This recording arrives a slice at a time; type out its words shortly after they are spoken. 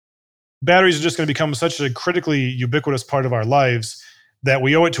batteries are just going to become such a critically ubiquitous part of our lives that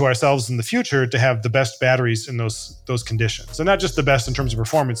we owe it to ourselves in the future to have the best batteries in those conditions. And not just the best in terms of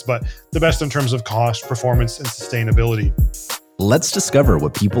performance, but the best in terms of cost, performance, and sustainability. Let's discover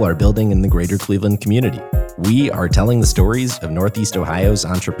what people are building in the greater Cleveland community. We are telling the stories of Northeast Ohio's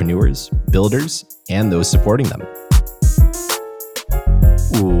entrepreneurs, builders, and those supporting them.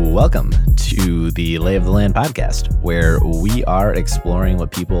 Welcome to the Lay of the Land podcast, where we are exploring what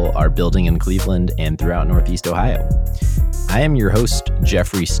people are building in Cleveland and throughout Northeast Ohio. I am your host,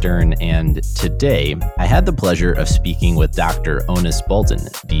 Jeffrey Stern, and today I had the pleasure of speaking with Dr. Onas Bolton,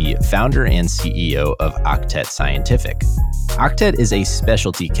 the founder and CEO of Octet Scientific. Octet is a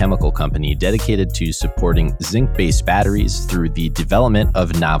specialty chemical company dedicated to supporting zinc-based batteries through the development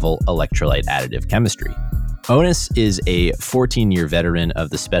of novel electrolyte additive chemistry. Onas is a 14-year veteran of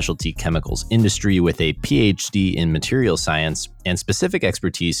the specialty chemicals industry with a PhD in material science and specific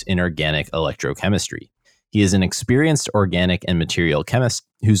expertise in organic electrochemistry. He is an experienced organic and material chemist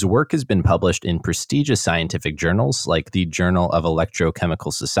whose work has been published in prestigious scientific journals like the Journal of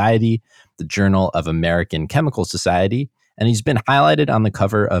Electrochemical Society, the Journal of American Chemical Society, and he's been highlighted on the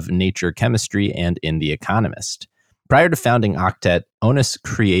cover of Nature Chemistry and in The Economist. Prior to founding Octet, Onas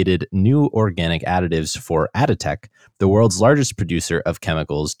created new organic additives for Aditech, the world's largest producer of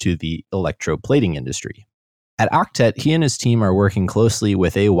chemicals to the electroplating industry. At Octet, he and his team are working closely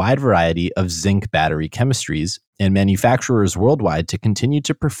with a wide variety of zinc battery chemistries and manufacturers worldwide to continue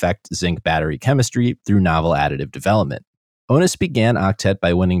to perfect zinc battery chemistry through novel additive development. Onas began Octet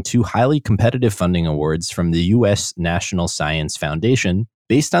by winning 2 highly competitive funding awards from the U.S. National Science Foundation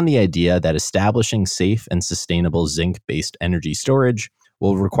based on the idea that establishing safe and sustainable zinc-based energy storage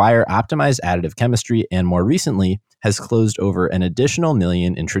will require optimized additive chemistry, and more recently has closed over an additional $1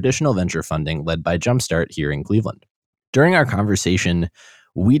 million in traditional venture funding led by Jumpstart here in Cleveland. During our conversation,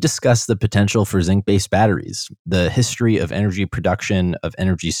 we discussed the potential for zinc-based batteries, the history of energy production, of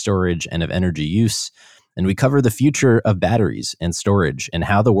energy storage, and of energy use, and we cover the future of batteries and storage and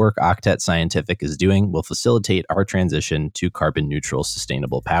how the work Octet Scientific is doing will facilitate our transition to carbon-neutral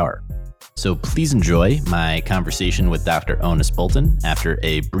sustainable power. So please enjoy my conversation with Dr. Onas Bolton after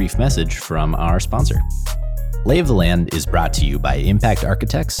a brief message from our sponsor. Lay of the Land is brought to you by Impact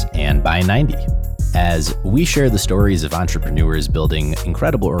Architects and by 90. As we share the stories of entrepreneurs building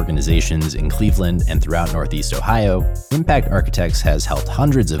incredible organizations in Cleveland and throughout Northeast Ohio, Impact Architects has helped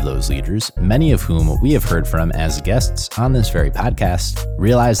hundreds of those leaders, many of whom we have heard from as guests on this very podcast,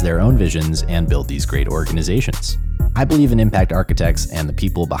 realize their own visions and build these great organizations. I believe in Impact Architects and the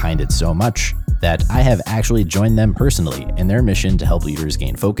people behind it so much that I have actually joined them personally in their mission to help leaders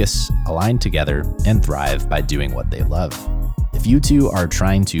gain focus, align together, and thrive by doing what they love. If you too are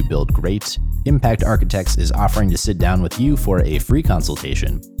trying to build great, Impact Architects is offering to sit down with you for a free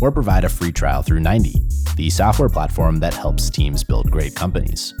consultation or provide a free trial through 90, the software platform that helps teams build great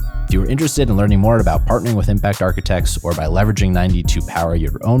companies. If you are interested in learning more about partnering with Impact Architects or by leveraging 90 to power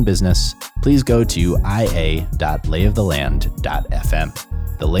your own business, please go to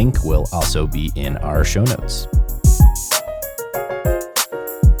ia.layoftheland.fm. The link will also be in our show notes.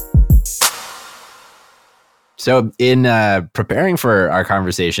 So in preparing for our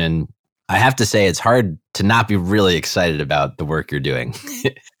conversation, I have to say it's hard to not be really excited about the work you're doing.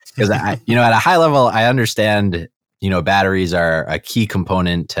 Because at a high level, I understand, batteries are a key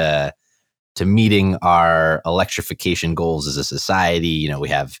component to meeting our electrification goals as a society. We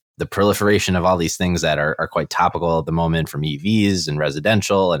have the proliferation of all these things that are quite topical at the moment, from EVs and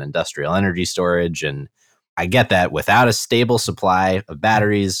residential and industrial energy storage. And I get that without a stable supply of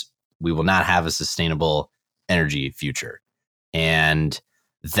batteries, we will not have a sustainable energy future. And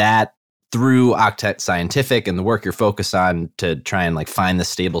that through Octet Scientific and the work you're focused on to try and find the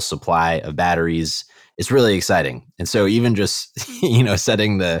stable supply of batteries is really exciting. And so even just,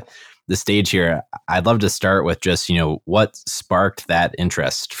 setting the stage here, I'd love to start with just, what sparked that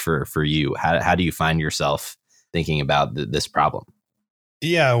interest for you? How do you find yourself thinking about this problem?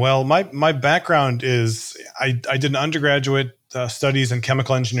 Yeah, well, my background is I did an undergraduate studies in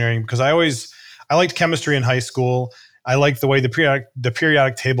chemical engineering because I liked chemistry in high school. I liked the way the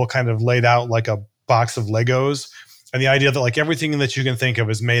periodic table kind of laid out like a box of Legos, and the idea that everything that you can think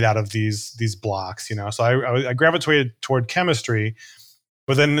of is made out of these blocks. So I gravitated toward chemistry.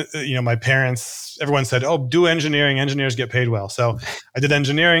 But then, my parents, everyone said, oh, do engineering. Engineers get paid well. So I did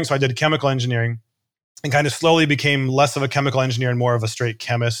engineering. So I did chemical engineering and kind of slowly became less of a chemical engineer and more of a straight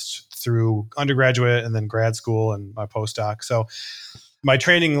chemist through undergraduate and then grad school and my postdoc. So my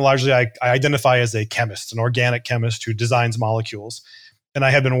training, largely, I identify as a chemist, an organic chemist who designs molecules. And I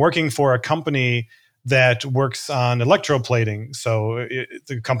had been working for a company that works on electroplating. So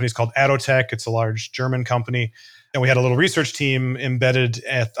the company is called Attotech. It's a large German company. And we had a little research team embedded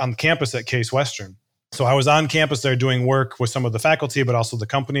on campus at Case Western. So I was on campus there doing work with some of the faculty, but also the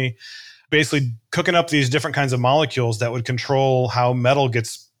company, basically cooking up these different kinds of molecules that would control how metal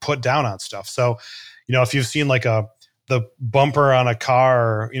gets put down on stuff. So, if you've seen like the bumper on a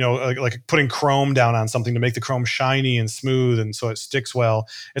car, like putting chrome down on something to make the chrome shiny and smooth and so it sticks well,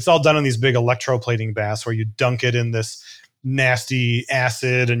 it's all done in these big electroplating baths where you dunk it in this nasty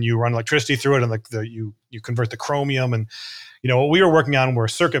acid and you run electricity through it, and you convert the chromium. And what we were working on were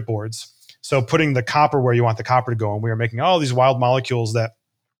circuit boards. So putting the copper where you want the copper to go, and we were making all these wild molecules that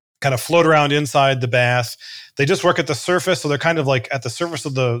kind of float around inside the bath. They just work at the surface, so they're kind of like at the surface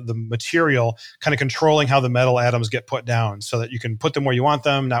of the material, kind of controlling how the metal atoms get put down, so that you can put them where you want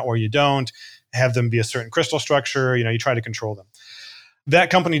them, not where you don't. Have them be a certain crystal structure. You try to control them. That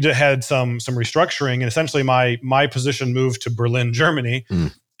company had some restructuring, and essentially my position moved to Berlin, Germany.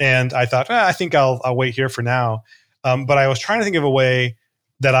 And I thought, I think I'll wait here for now. But I was trying to think of a way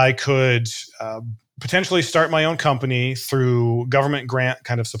that I could potentially start my own company through government grant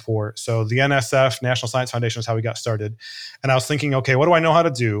kind of support. So the NSF, National Science Foundation, is how we got started. And I was thinking, okay, what do I know how to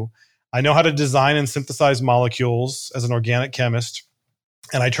do? I know how to design and synthesize molecules as an organic chemist.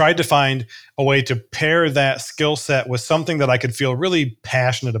 And I tried to find a way to pair that skill set with something that I could feel really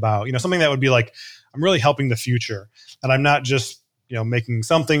passionate about, something that would be like, I'm really helping the future. And I'm not just making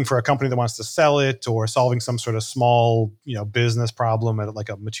something for a company that wants to sell it or solving some sort of small, business problem at like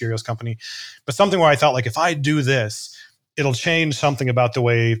a materials company, but something where I thought like, if I do this, it'll change something about the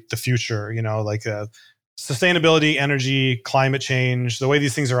way the future, like sustainability, energy, climate change, the way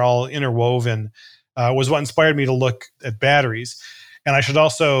these things are all interwoven was what inspired me to look at batteries. And I should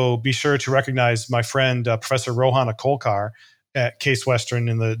also be sure to recognize my friend, Professor Rohan Akolkar at Case Western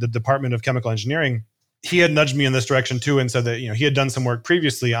in the Department of Chemical Engineering. He had nudged me in this direction too and said that, he had done some work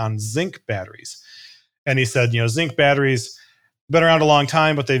previously on zinc batteries. And he said, zinc batteries been around a long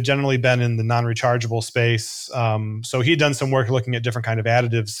time, but they've generally been in the non-rechargeable space. So he'd done some work looking at different kind of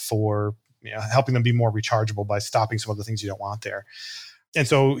additives for helping them be more rechargeable by stopping some of the things you don't want there. And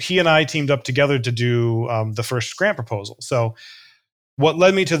so he and I teamed up together to do the first grant proposal. So what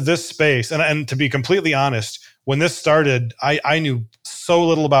led me to this space, and to be completely honest, when this started, I knew so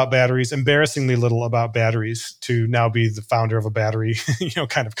little about batteries, embarrassingly little about batteries, to now be the founder of a battery,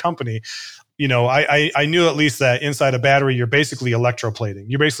 kind of company. I knew at least that inside a battery, you're basically electroplating.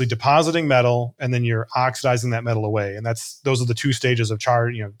 You're basically depositing metal, and then you're oxidizing that metal away. And those are the two stages of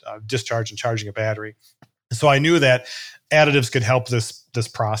charge, discharge and charging a battery. So I knew that additives could help this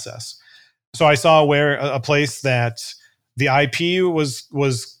process. So I saw a place that the IP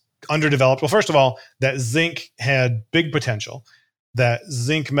was underdeveloped. Well, first of all, that zinc had big potential. That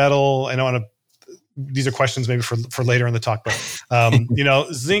zinc metal, these are questions maybe for later in the talk, but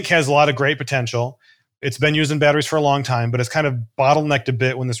zinc has a lot of great potential. It's been used in batteries for a long time, but it's kind of bottlenecked a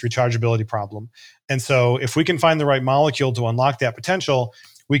bit when this rechargeability problem. And so if we can find the right molecule to unlock that potential,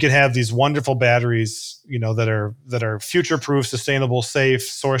 we could have these wonderful batteries, that are future-proof, sustainable, safe,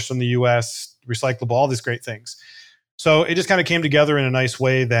 sourced from the US, recyclable, all these great things. So it just kind of came together in a nice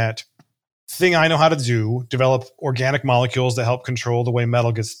way that thing I know how to do, develop organic molecules that help control the way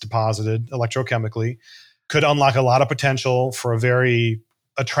metal gets deposited electrochemically, could unlock a lot of potential for a very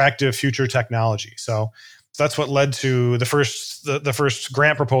attractive future technology. So that's what led to the first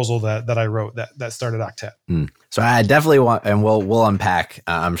grant proposal that I wrote that started Octet. So I definitely want, and we'll unpack,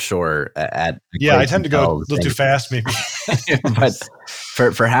 I'm sure. I tend to go a little too fast, maybe. But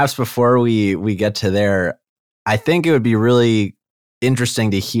perhaps before we get to there, I think it would be really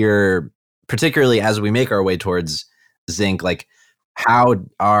interesting to hear, particularly as we make our way towards zinc, like how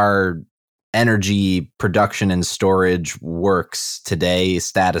our energy production and storage works today,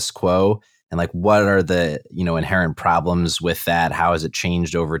 status quo, and like what are the inherent problems with that? How has it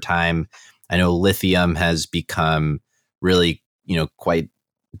changed over time? I know lithium has become really quite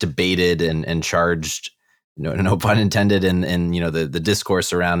debated and charged, no pun intended, in the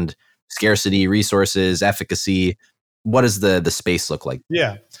discourse around scarcity, resources, efficacy. What does the space look like?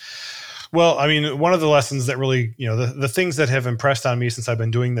 Yeah. Well, I mean, one of the lessons that really, the things that have impressed on me since I've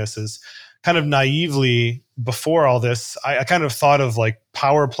been doing this is kind of naively before all this, I kind of thought of like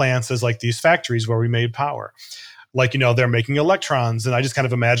power plants as like these factories where we made power. Like, they're making electrons, and I just kind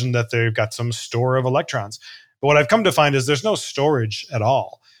of imagined that they've got some store of electrons. But what I've come to find is there's no storage at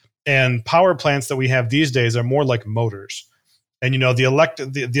all. And power plants that we have these days are more like motors. And,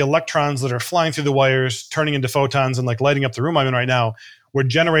 the electrons that are flying through the wires, turning into photons and like lighting up the room I'm in right now, were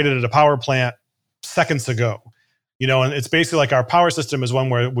generated at a power plant seconds ago. And it's basically like our power system is one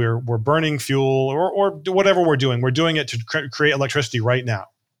where we're burning fuel or whatever we're doing. We're doing it to create electricity right now.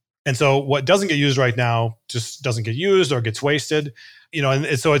 And so what doesn't get used right now just doesn't get used or gets wasted,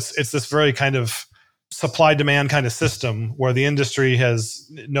 and so it's this very kind of supply demand kind of system where the industry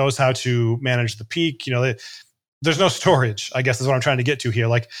knows how to manage the peak. There's no storage, I guess is what I'm trying to get to here.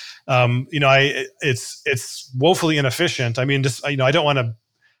 Like, it's woefully inefficient. I mean, just, I don't want to,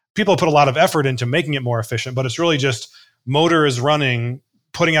 people put a lot of effort into making it more efficient, but it's really just motor is running,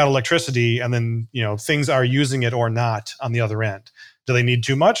 putting out electricity, and then, things are using it or not on the other end. Do they need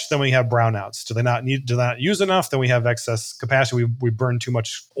too much? Then we have brownouts. Do they not use enough? Then we have excess capacity. We burn too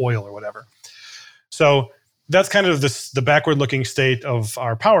much oil or whatever. So that's kind of the backward looking state of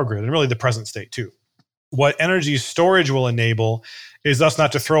our power grid, and really the present state too. What energy storage will enable is us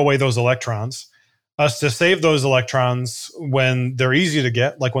not to throw away those electrons, us to save those electrons when they're easy to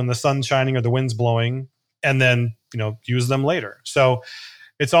get, like when the sun's shining or the wind's blowing, and then, use them later. So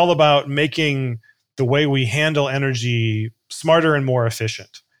it's all about making the way we handle energy smarter and more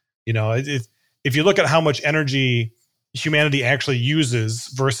efficient. If you look at how much energy humanity actually uses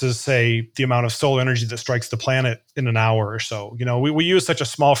versus, say, the amount of solar energy that strikes the planet in an hour or so, we use such a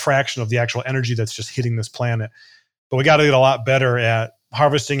small fraction of the actual energy that's just hitting this planet. But we got to get a lot better at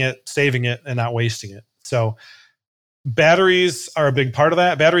harvesting it, saving it, and not wasting it. So batteries are a big part of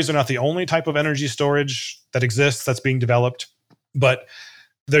that. Batteries are not the only type of energy storage that exists that's being developed, but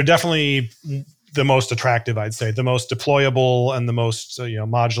they're definitely the most attractive, I'd say, the most deployable and the most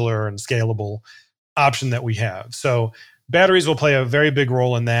modular and scalable option that we have. So batteries will play a very big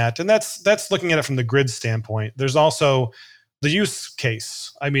role in that. And that's looking at it from the grid standpoint. There's also the use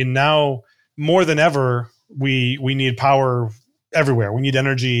case. I mean, now more than ever, we need power everywhere. We need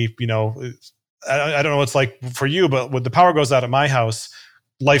energy. I don't know what it's like for you, but when the power goes out at my house,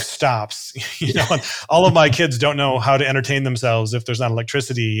 life stops. And all of my kids don't know how to entertain themselves if there's not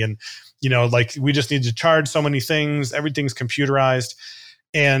electricity. And we just need to charge so many things. Everything's computerized.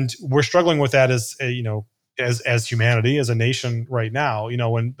 And we're struggling with that as humanity, as a nation right now,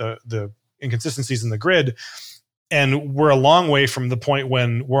 when the inconsistencies in the grid. And we're a long way from the point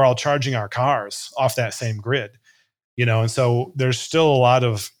when we're all charging our cars off that same grid, and so there's still a lot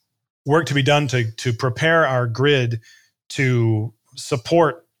of work to be done to prepare our grid to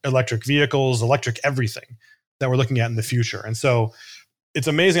support electric vehicles, electric everything that we're looking at in the future. And so it's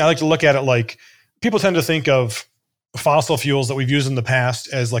amazing. I like to look at it like people tend to think of fossil fuels that we've used in the past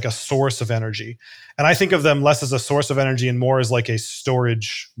as like a source of energy. And I think of them less as a source of energy and more as like a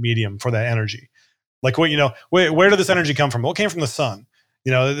storage medium for that energy. Like where did this energy come from? Well, it came from the sun.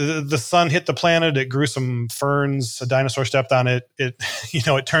 The sun hit the planet, it grew some ferns, a dinosaur stepped on it, it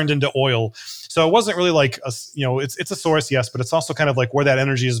turned into oil. So it wasn't really like it's a source, yes, but it's also kind of like where that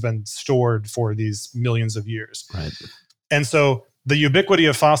energy has been stored for these millions of years. Right. And so the ubiquity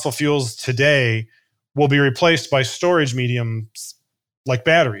of fossil fuels today will be replaced by storage mediums like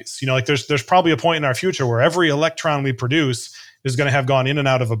batteries. There's probably a point in our future where every electron we produce is going to have gone in and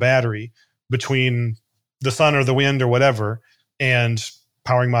out of a battery between the sun or the wind or whatever and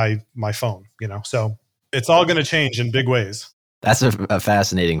powering my phone, So it's all going to change in big ways. That's a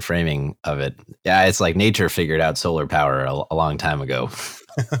fascinating framing of it. Yeah, it's like nature figured out solar power a long time ago.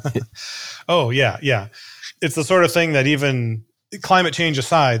 Oh, yeah. It's the sort of thing that even climate change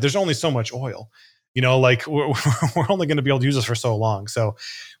aside, there's only so much oil. We're only going to be able to use this for so long. So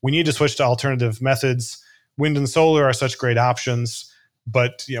we need to switch to alternative methods. Wind and solar are such great options,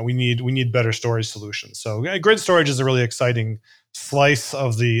 but we need better storage solutions. So grid storage is a really exciting slice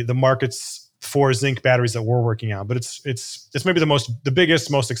of the markets for zinc batteries that we're working on. But it's maybe the biggest,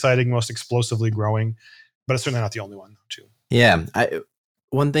 most exciting, most explosively growing, but it's certainly not the only one too. Yeah.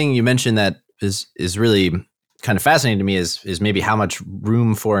 One thing you mentioned that is really kind of fascinating to me is maybe how much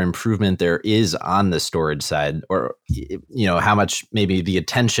room for improvement there is on the storage side, or how much maybe the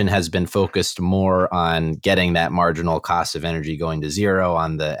attention has been focused more on getting that marginal cost of energy going to zero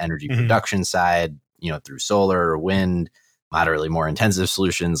on the energy production side, through solar or wind, moderately more intensive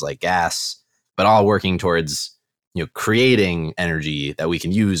solutions like gas, but all working towards creating energy that we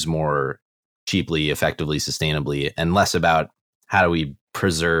can use more cheaply, effectively, sustainably, and less about how do we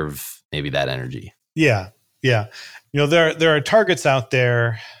preserve maybe that energy. Yeah. There are targets out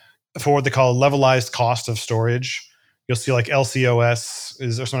there for what they call levelized cost of storage. You'll see like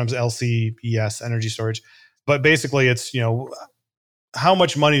LCOS or sometimes LCES, energy storage. But basically it's, how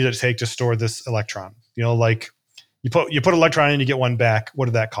much money did it take to store this electron? Like you put an electron in, you get one back. What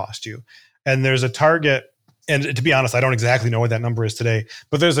did that cost you? And there's a target, and to be honest, I don't exactly know what that number is today,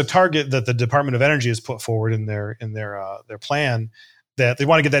 but there's a target that the Department of Energy has put forward in their plan that they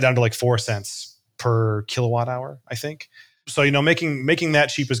want to get that down to like 4 cents per kilowatt hour, I think. So, making that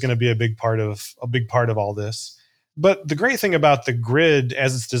cheap is going to be a big part of all this. But the great thing about the grid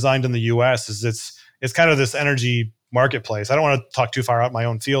as it's designed in the US is it's kind of this energy marketplace. I don't want to talk too far out my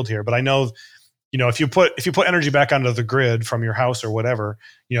own field here, but I know, if you put energy back onto the grid from your house or whatever,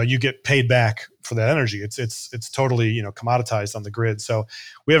 you get paid back for that energy. It's totally, commoditized on the grid. So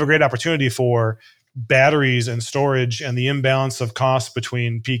we have a great opportunity for batteries and storage and the imbalance of costs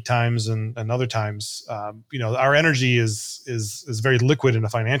between peak times and other times. Our energy is very liquid in a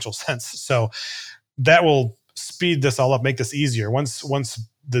financial sense. So that will speed this all up, make this easier. Once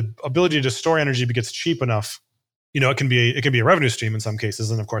the ability to store energy gets cheap enough, it can be a revenue stream in some cases,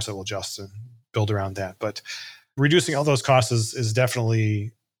 and of course it will adjust and build around that. But reducing all those costs is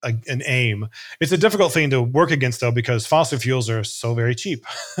definitely an aim. It's a difficult thing to work against though, because fossil fuels are so very cheap.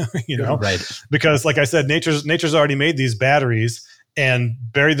 Right? Because like I said, nature's already made these batteries and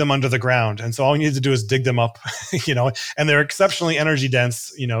buried them under the ground, and so all we need to do is dig them up. And they're exceptionally energy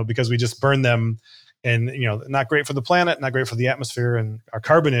dense. Because we just burn them. And, not great for the planet, not great for the atmosphere and our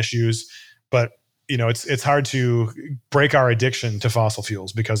carbon issues. But, it's hard to break our addiction to fossil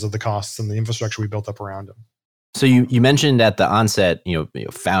fuels because of the costs and the infrastructure we built up around them. So you mentioned at the onset,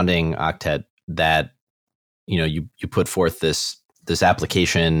 founding Octet that, you put forth this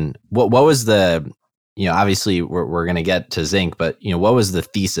application. What was the, obviously we're going to get to zinc, but, what was the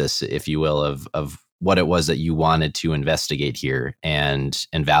thesis, if you will, of what it was that you wanted to investigate here and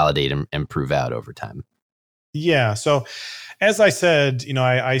validate and prove out over time? Yeah. So as I said,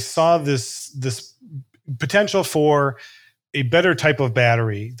 I saw this potential for a better type of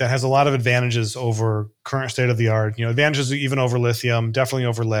battery that has a lot of advantages over current state of the art, advantages even over lithium, definitely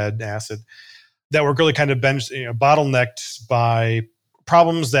over lead acid, that were really kind of bottlenecked by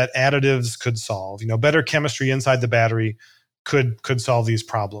problems that additives could solve. Better chemistry inside the battery could solve these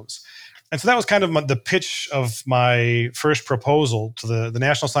problems. And so that was kind of the pitch of my first proposal to the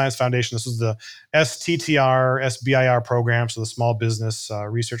National Science Foundation. This was the STTR, SBIR program, so the small business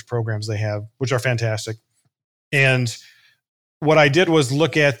research programs they have, which are fantastic. And what I did was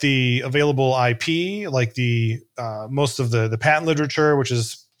look at the available IP, like the most of the patent literature, which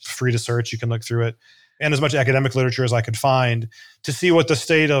is free to search. You can look through it, and as much academic literature as I could find to see what the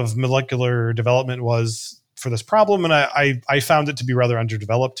state of molecular development was for this problem. And I found it to be rather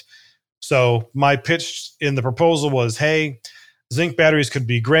underdeveloped. So my pitch in the proposal was, hey, zinc batteries could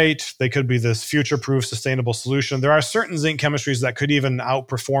be great. They could be this future-proof, sustainable solution. There are certain zinc chemistries that could even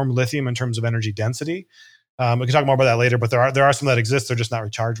outperform lithium in terms of energy density. We can talk more about that later, but there are some that exist. They're just not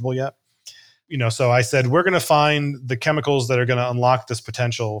rechargeable yet. So I said, we're going to find the chemicals that are going to unlock this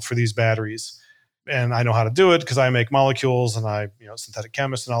potential for these batteries. And I know how to do it because I make molecules and I, synthetic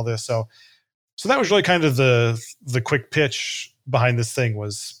chemist and all this. So that was really kind of the quick pitch behind this thing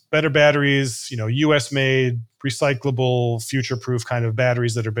was better batteries, US made, recyclable, future-proof kind of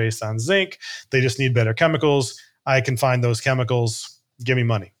batteries that are based on zinc. They just need better chemicals. I can find those chemicals. Give me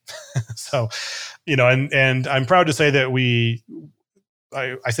money. So, and I'm proud to say that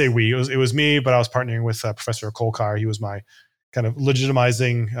I say we, it was me, but I was partnering with Professor Kolkar. He was my kind of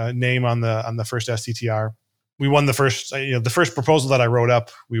legitimizing name on the first STTR. We won the first proposal that I wrote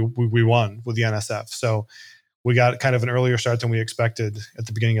up. We won with the NSF. So we got kind of an earlier start than we expected at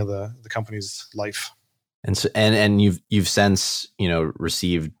the beginning of the company's life. And so, and you've since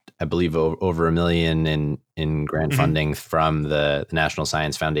received, I believe, over $1 million in grant funding from the National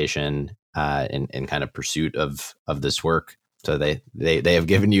Science Foundation in kind of pursuit of this work. So they have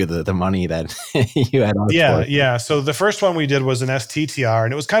given you the money that you had. Yeah. So the first one we did was an STTR,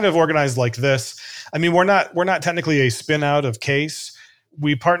 and it was kind of organized like this. I mean, we're not technically a spin out of CASE.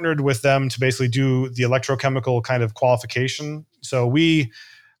 We partnered with them to basically do the electrochemical kind of qualification. So it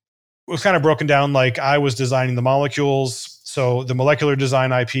was kind of broken down like I was designing the molecules. So the molecular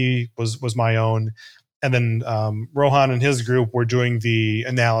design IP was my own. And then Rohan and his group were doing the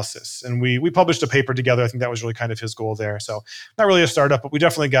analysis. And we published a paper together. I think that was really kind of his goal there. So not really a startup, but we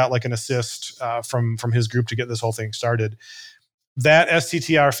definitely got like an assist from his group to get this whole thing started. That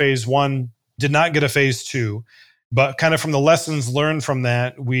STTR phase 1 did not get a phase 2. But kind of from the lessons learned from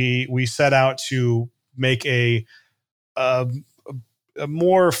that, we set out to make a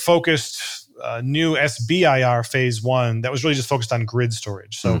more focused new SBIR phase 1 that was really just focused on grid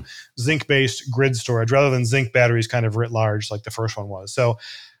storage. So zinc-based grid storage rather than zinc batteries kind of writ large like the first one was. So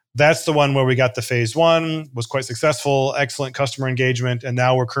that's the one where we got the phase 1, was quite successful, excellent customer engagement, and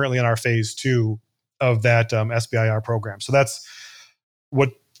now we're currently in our phase 2 of that SBIR program. So that's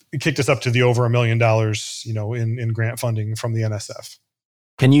what kicked us up to the over $1 million, in grant funding from the NSF.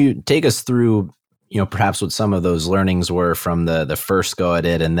 Can you take us through, perhaps what some of those learnings were from the first go at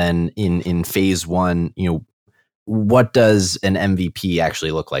it, and then in phase one, what does an MVP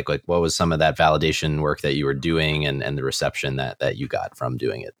actually look like? Like, what was some of that validation work that you were doing, and the reception that you got from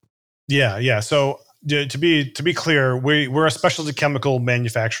doing it? Yeah. So to be clear, we're a specialty chemical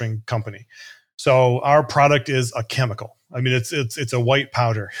manufacturing company. So our product is a chemical. I mean, it's a white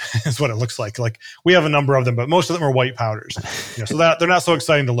powder is what it looks like. Like, we have a number of them, but most of them are white powders. So that they're not so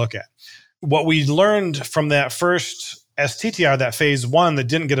exciting to look at. What we learned from that first STTR, that phase one that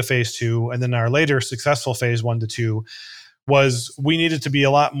didn't get a phase two, and then our later successful phase 1 to 2, was we needed to be a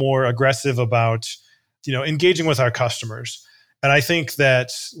lot more aggressive about, engaging with our customers. And I think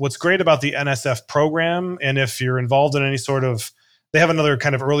that what's great about the NSF program, and if you're involved in any sort of, they have another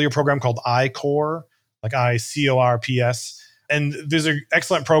kind of earlier program called iCore, like ICORPS. And these are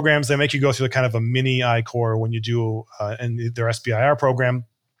excellent programs. They make you go through kind of a mini iCore when you do in their SBIR program.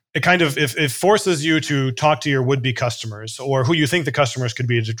 It kind of, it forces you to talk to your would-be customers, or who you think the customers could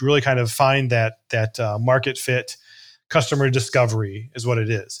be, to really kind of find that market fit. Customer discovery is what it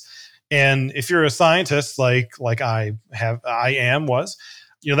is. And if you're a scientist like that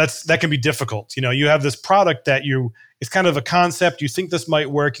can be difficult. You have this product that it's kind of a concept. You think this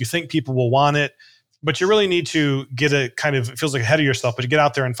might work. You think people will want it, but you really need to get it feels like ahead of yourself, but to get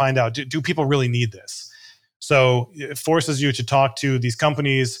out there and find out, do people really need this? So it forces you to talk to these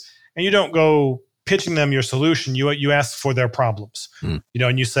companies, and you don't go pitching them your solution. You ask for their problems, and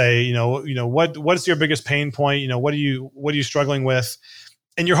you say, what's your biggest pain point? What are you struggling with?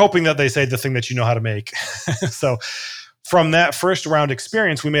 And you're hoping that they say the thing that you know how to make. So from that first round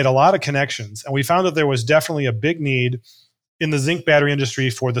experience, we made a lot of connections, and we found that there was definitely a big need in the zinc battery industry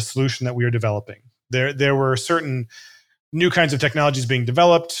for the solution that we were developing. There were certain new kinds of technologies being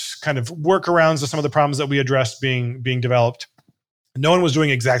developed, kind of workarounds to some of the problems that we addressed being developed. No one was doing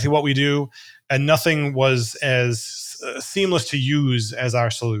exactly what we do, and nothing was as seamless to use as our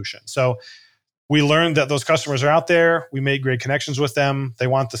solution. So we learned that those customers are out there. We made great connections with them. They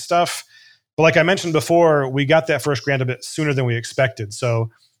want the stuff. But like I mentioned before, we got that first grant a bit sooner than we expected.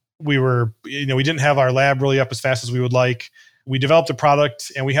 So we didn't have our lab really up as fast as we would like. We developed a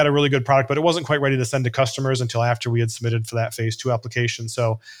product, and we had a really good product, but it wasn't quite ready to send to customers until after we had submitted for that phase 2 application.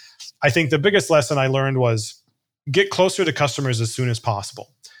 So I think the biggest lesson I learned was get closer to customers as soon as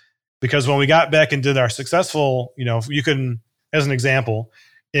possible. Because when we got back and did our successful, you can, as an example,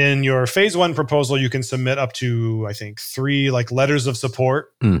 in your phase 1 proposal, you can submit up to, I think, 3 letters of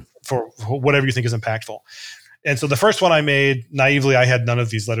support for whatever you think is impactful. And so the first one I made, naively, I had none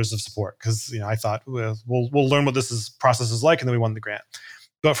of these letters of support because I thought, we'll learn what process is like, and then we won the grant.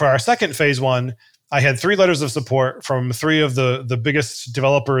 But for our second phase 1, I had 3 letters of support from 3 of the biggest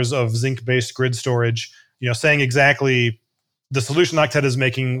developers of zinc-based grid storage, saying exactly the solution Octet is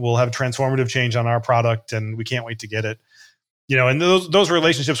making will have a transformative change on our product, and we can't wait to get it. And those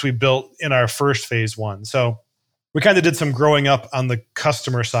relationships we built in our first phase 1. So we kind of did some growing up on the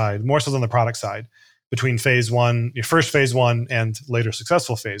customer side, more so than the product side, between phase 1, your first phase 1, and later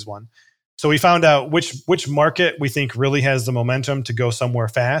successful phase 1. So we found out which market we think really has the momentum to go somewhere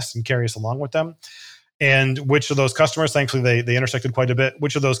fast and carry us along with them, and which of those customers, thankfully they intersected quite a bit,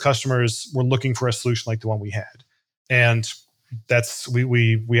 which of those customers were looking for a solution like the one we had. And that's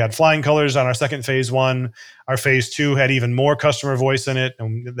we had flying colors on our second phase 1. Our phase 2 had even more customer voice in it,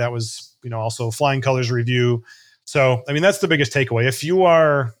 and that was also flying colors review. So that's the biggest takeaway. If you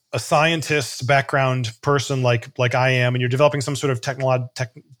are a scientist background person like I am, and you're developing some sort of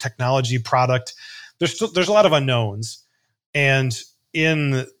technology product, there's a lot of unknowns. And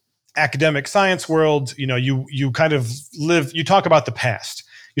in the academic science world, you kind of you talk about the past,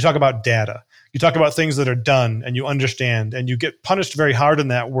 you talk about data, you talk about things that are done, and you understand, and you get punished very hard in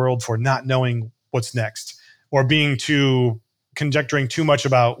that world for not knowing what's next, or conjecturing too much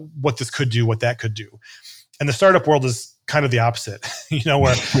about what this could do, what that could do. And the startup world is kind of the opposite,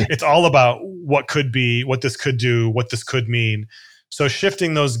 where it's all about what could be, what this could do, what this could mean. So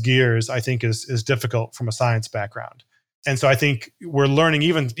shifting those gears, I think, is difficult from a science background. And so I think we're learning,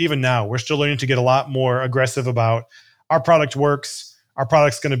 even now, we're still learning to get a lot more aggressive about our product works. Our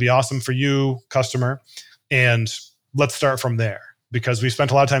product's going to be awesome for you, customer, and let's start from there. Because we spent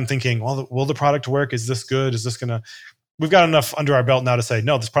a lot of time thinking, well, will the product work? Is this good? Is this going to... We've got enough under our belt now to say,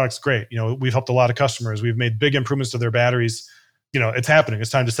 no, this product's great. We've helped a lot of customers. We've made big improvements to their batteries. It's happening. It's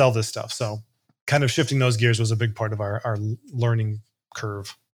time to sell this stuff. So kind of shifting those gears was a big part of our learning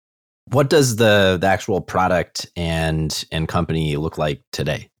curve. What does the actual product and company look like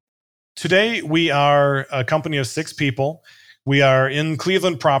today? Today, we are a company of 6 people. We are in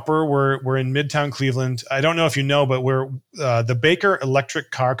Cleveland proper. We're in Midtown Cleveland. I don't know if you know, but we're the Baker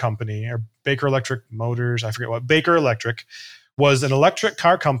Electric Car Company, or Baker Electric Motors. I forget what. Baker Electric was an electric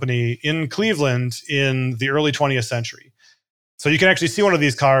car company in Cleveland in the early 20th century. So you can actually see one of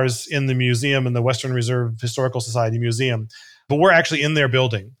these cars in the museum, in the Western Reserve Historical Society Museum. But we're actually in their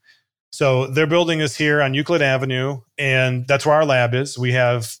building. So their building is here on Euclid Avenue, and that's where our lab is. We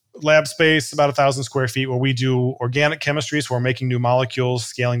have lab space, about 1,000 square feet, where we do organic chemistry, so we're making new molecules,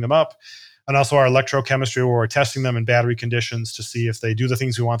 scaling them up, and also our electrochemistry, where we're testing them in battery conditions to see if they do the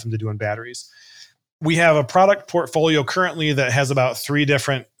things we want them to do in batteries. We have a product portfolio currently that has about 3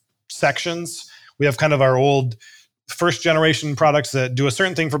 different sections. We have kind of our old first generation products that do a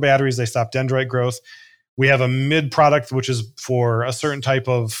certain thing for batteries. They stop dendrite growth. We have a mid product, which is for a certain type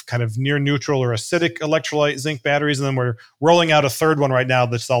of kind of near neutral or acidic electrolyte zinc batteries. And then we're rolling out a third one right now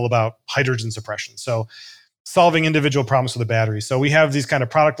that's all about hydrogen suppression. So solving individual problems for the battery. So we have these kind of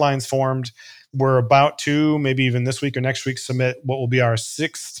product lines formed. We're about to, maybe even this week or next week, submit what will be our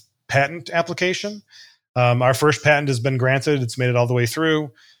 6th patent application. Our first patent has been granted. It's made it all the way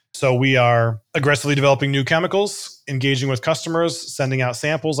through. So we are aggressively developing new chemicals, engaging with customers, sending out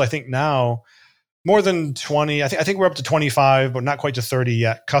samples. I think now more than 20, I think we're up to 25, but not quite to 30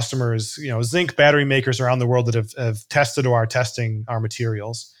 yet, customers, zinc battery makers around the world that have tested or are testing our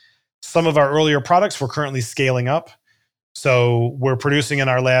materials. Some of our earlier products we're currently scaling up. So we're producing in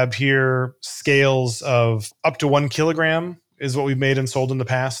our lab here scales of up to 1 kilogram is what we've made and sold in the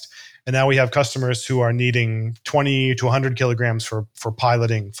past. And now we have customers who are needing 20 to 100 kilograms for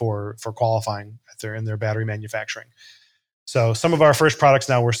piloting, for qualifying in their battery manufacturing. So some of our first products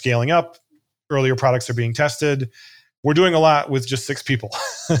now we're scaling up. Earlier products are being tested. We're doing a lot with just 6 people.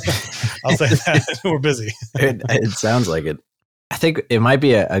 I'll say that. We're busy. It sounds like it. I think it might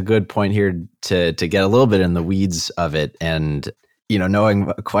be a good point here to get a little bit in the weeds of it. And, knowing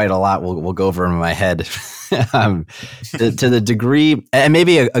quite a lot will go over in my head to the degree, and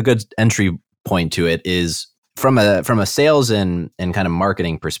maybe a good entry point to it is from a sales and kind of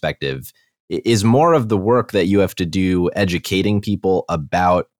marketing perspective, is more of the work that you have to do educating people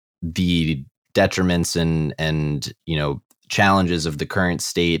about the detriments and challenges of the current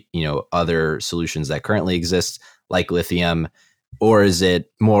state, other solutions that currently exist like lithium, or is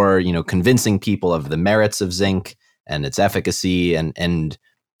it more, convincing people of the merits of zinc and its efficacy and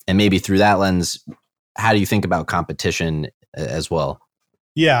maybe through that lens, how do you think about competition as well?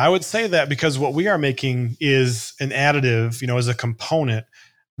 Yeah, I would say that because what we are making is an additive, as a component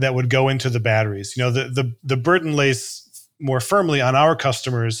that would go into the batteries. The burden lays more firmly on our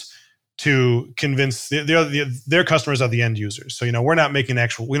customers to convince their customers are the end users. So, we're not making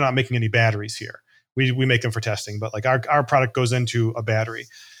any batteries here. We make them for testing, but like our product goes into a battery.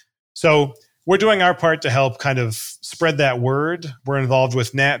 So we're doing our part to help kind of spread that word. We're involved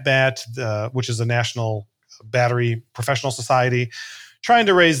with NatBat, which is a national battery professional society, trying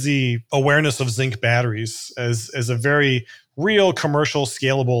to raise the awareness of zinc batteries as a very real commercial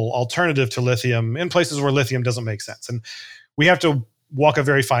scalable alternative to lithium in places where lithium doesn't make sense. And we have to walk a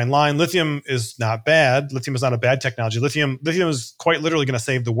very fine line. Lithium is not bad. Lithium is not a bad technology. Lithium is quite literally going to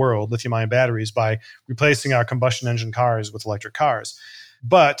save the world, lithium-ion batteries, by replacing our combustion engine cars with electric cars.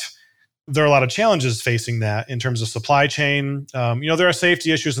 But there are a lot of challenges facing that in terms of supply chain. There are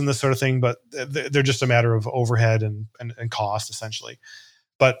safety issues and this sort of thing, but they're just a matter of overhead and cost, essentially.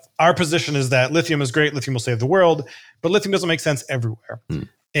 But our position is that lithium is great. Lithium will save the world, but lithium doesn't make sense everywhere.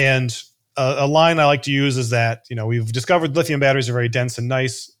 And a line I like to use is that, we've discovered lithium batteries are very dense and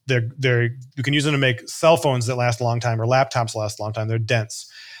nice. You can use them to make cell phones that last a long time or laptops last a long time. They're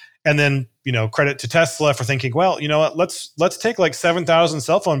dense. And then, credit to Tesla for thinking, well, what, let's take like 7,000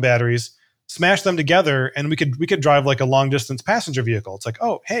 cell phone batteries, smash them together, and we could drive like a long distance passenger vehicle. It's like,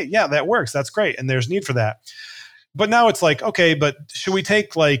 oh, hey, yeah, that works. That's great. And there's need for that. But now it's like, okay, but should we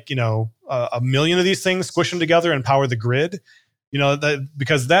take like, a million of these things, squish them together and power the grid?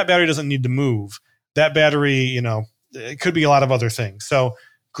 Because that battery doesn't need to move. That battery, it could be a lot of other things. So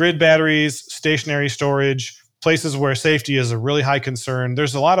grid batteries, stationary storage, places where safety is a really high concern.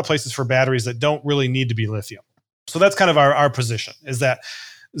 There's a lot of places for batteries that don't really need to be lithium. So that's kind of our position, is that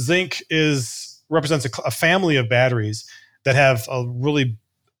zinc represents a family of batteries that have a really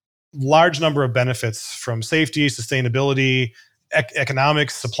large number of benefits from safety, sustainability,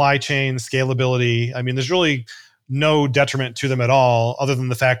 economics, supply chain, scalability. I mean, there's really no detriment to them at all, other than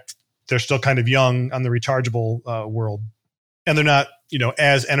the fact they're still kind of young on the rechargeable world. And they're not,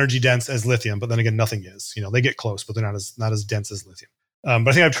 as energy dense as lithium, but then again, nothing is. They get close, but they're not as dense as lithium. But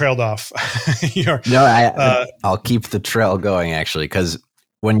I think I've trailed off. I'll keep the trail going, actually, because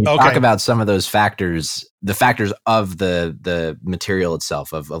When you talk Okay. about some of those factors, the factors of the material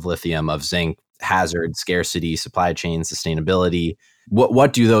itself, of lithium, of zinc, hazard, scarcity, supply chain, sustainability,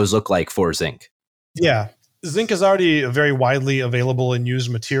 what do those look like for zinc? Yeah. Zinc is already a very widely available and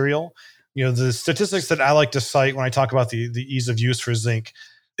used material. The statistics that I like to cite when I talk about the ease of use for zinc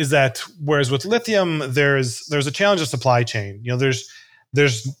is that whereas with lithium, there's a challenge of supply chain.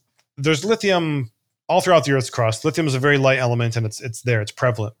 There's lithium all throughout the Earth's crust. Lithium is a very light element, and it's there, it's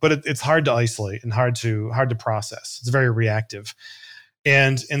prevalent, but it's hard to isolate and hard to process. It's very reactive,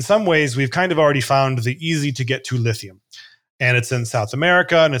 and in some ways, we've kind of already found the easy to get to lithium, and it's in South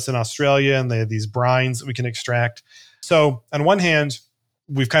America and it's in Australia, and they have these brines that we can extract. So on one hand,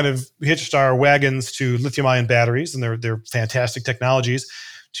 we've kind of hitched our wagons to lithium-ion batteries, and they're fantastic technologies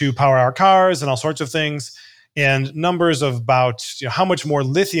to power our cars and all sorts of things. And numbers of about how much more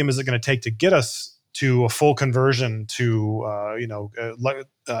lithium is it going to take to get us to a full conversion to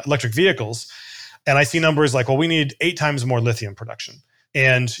electric vehicles. And I see numbers like, well, we need 8 times more lithium production.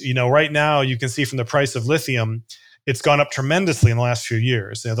 And right now you can see from the price of lithium, it's gone up tremendously in the last few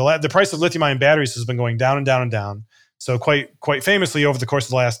years. The price of lithium-ion batteries has been going down and down and down. So quite famously, over the course of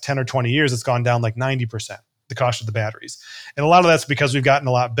the last 10 or 20 years, it's gone down like 90%, the cost of the batteries. And a lot of that's because we've gotten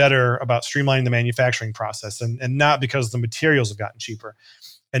a lot better about streamlining the manufacturing process, and not because the materials have gotten cheaper.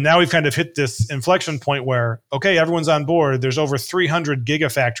 And now we've kind of hit this inflection point where, okay, everyone's on board. There's over 300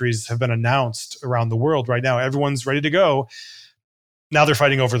 gigafactories have been announced around the world right now. Everyone's ready to go. Now they're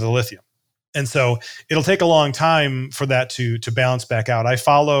fighting over the lithium. And so it'll take a long time for that to balance back out. I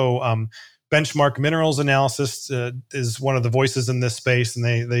follow Benchmark Minerals Analysis is one of the voices in this space. And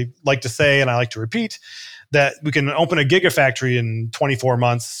they like to say, and I like to repeat, that we can open a gigafactory in 24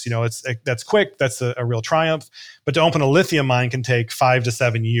 months. That's quick. That's a real triumph. But to open a lithium mine can take 5 to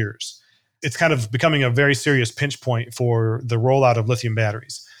 7 years. It's kind of becoming a very serious pinch point for the rollout of lithium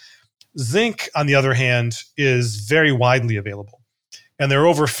batteries. Zinc, on the other hand, is very widely available. And there are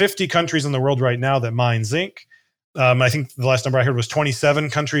over 50 countries in the world right now that mine zinc. I think the last number I heard was 27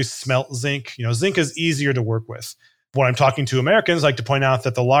 countries smelt zinc. Zinc is easier to work with. When I'm talking to Americans, I like to point out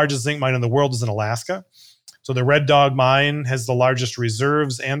that the largest zinc mine in the world is in Alaska. So the Red Dog mine has the largest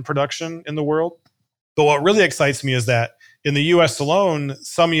reserves and production in the world. But what really excites me is that in the US alone,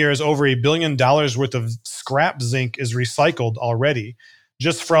 some years over $1 billion worth of scrap zinc is recycled already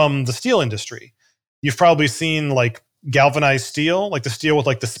just from the steel industry. You've probably seen like galvanized steel, like the steel with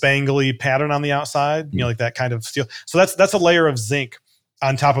like the spangly pattern on the outside, like that kind of steel. So that's a layer of zinc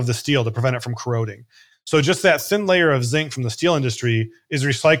on top of the steel to prevent it from corroding. So just that thin layer of zinc from the steel industry is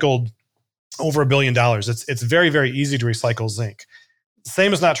recycled over $1 billion. It's very, very easy to recycle zinc.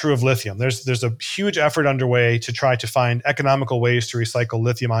 Same is not true of lithium. There's a huge effort underway to try to find economical ways to recycle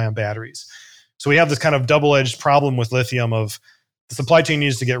lithium-ion batteries. So we have this kind of double-edged problem with lithium of the supply chain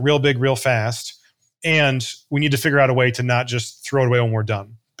needs to get real big, real fast, and we need to figure out a way to not just throw it away when we're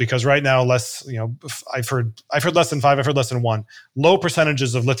done. Because right now, I've heard less than 5, I've heard less than 1. Low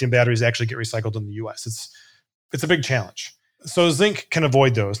percentages of lithium batteries actually get recycled in the US. It's a big challenge. So zinc can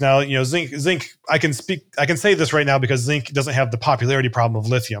avoid those. Now, zinc, I can say this right now because zinc doesn't have the popularity problem of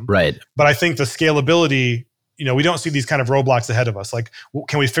lithium. Right. But I think the scalability, we don't see these kind of roadblocks ahead of us. Like,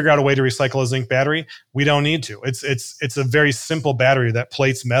 can we figure out a way to recycle a zinc battery? We don't need to. It's a very simple battery that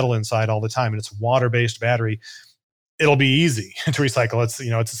plates metal inside all the time, and it's a water-based battery. It'll be easy to recycle. It's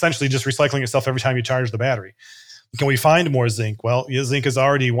essentially just recycling itself every time you charge the battery. Can we find more zinc? Well, zinc is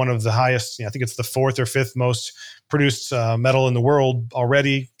already one of the highest, I think it's the 4th or 5th most produced metal in the world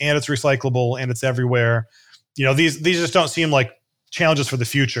already, and it's recyclable and it's everywhere. These just don't seem like challenges for the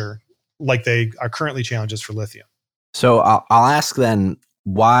future like they are currently challenges for lithium. So I'll ask then,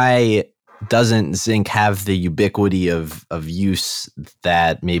 why doesn't zinc have the ubiquity of use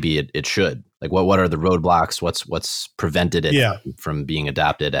that maybe it should? Like what are the roadblocks? What's prevented it from being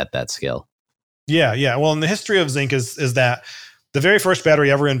adopted at that scale? Yeah. Well, in the history of zinc is that the very first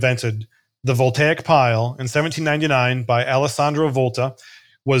battery ever invented, the voltaic pile in 1799 by Alessandro Volta,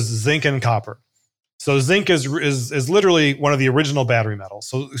 was zinc and copper. So zinc is literally one of the original battery metals.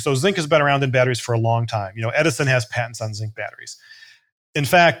 So zinc has been around in batteries for a long time. Edison has patents on zinc batteries. In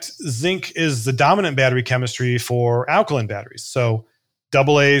fact, zinc is the dominant battery chemistry for alkaline batteries. So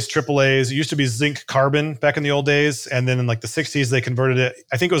AA's, AAA's. It used to be zinc carbon back in the old days. And then in like the 60s, they converted it.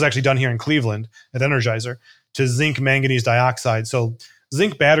 I think it was actually done here in Cleveland at Energizer to zinc manganese dioxide. So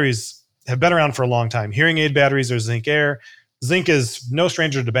zinc batteries have been around for a long time. Hearing aid batteries are zinc air. Zinc is no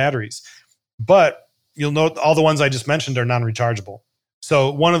stranger to batteries. But you'll note all the ones I just mentioned are non-rechargeable.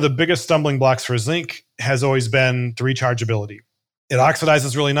 So one of the biggest stumbling blocks for zinc has always been the rechargeability. It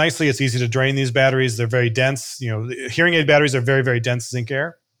oxidizes really nicely. It's easy to drain these batteries. They're very dense. Hearing aid batteries are very, very dense zinc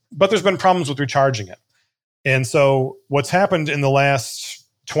air, but there's been problems with recharging it. And so what's happened in the last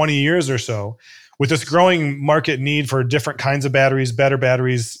 20 years or so with this growing market need for different kinds of batteries, better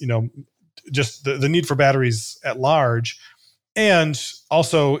batteries, just the need for batteries at large, and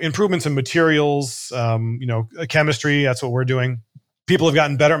also improvements in materials, chemistry, that's what we're doing. People have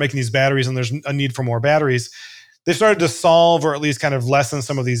gotten better at making these batteries, and there's a need for more batteries. They started to solve or at least kind of lessen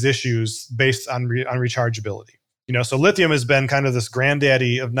some of these issues based on rechargeability. So lithium has been kind of this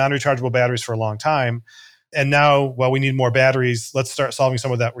granddaddy of non-rechargeable batteries for a long time. And now, we need more batteries. Let's start solving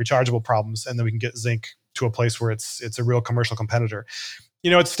some of that rechargeable problems, and then we can get zinc to a place where it's a real commercial competitor.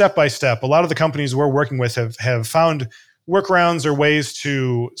 It's step by step. A lot of the companies we're working with have found workarounds or ways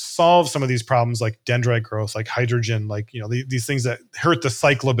to solve some of these problems, like dendrite growth, like hydrogen, these things that hurt the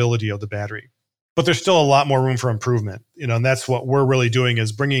cyclability of the battery. But there's still a lot more room for improvement, and that's what we're really doing,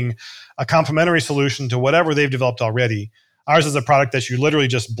 is bringing a complementary solution to whatever they've developed already. Ours is a product that you literally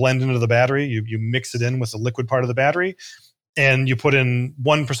just blend into the battery. You mix it in with the liquid part of the battery, and you put in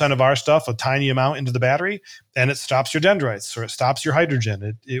 1% of our stuff, a tiny amount, into the battery, and it stops your dendrites or it stops your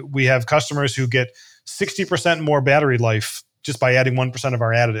hydrogen. We have customers who get 60% more battery life just by adding 1% of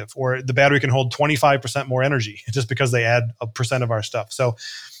our additive, or the battery can hold 25% more energy just because they add a percent of our stuff. So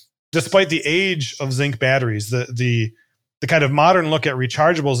despite the age of zinc batteries, the kind of modern look at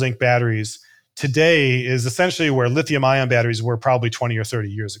rechargeable zinc batteries today is essentially where lithium-ion batteries were probably 20 or 30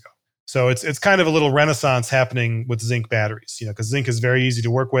 years ago. So it's kind of a little renaissance happening with zinc batteries, because zinc is very easy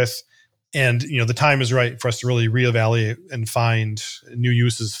to work with, and the time is right for us to really reevaluate and find new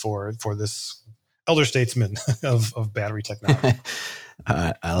uses for this elder statesman of battery technology.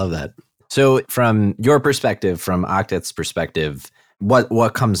 I love that. So from your perspective, from Octet's perspective,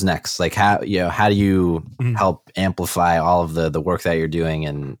 what comes next? Like how do you help amplify all of the work that you're doing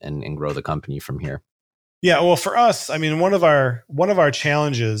and grow the company from here? Yeah, well, for us, one of our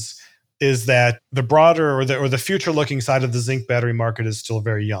challenges is that the broader or the future looking side of the zinc battery market is still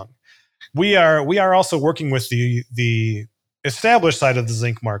very young. We are also working with the established side of the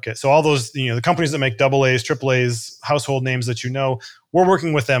zinc market. So all those, the companies that make AA's, AAA's, household names that we're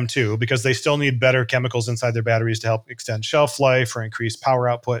working with them too, because they still need better chemicals inside their batteries to help extend shelf life or increase power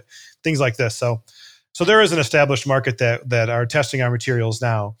output, things like this. So there is an established market that are testing our materials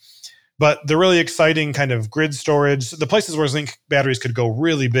now. But the really exciting kind of grid storage, the places where zinc batteries could go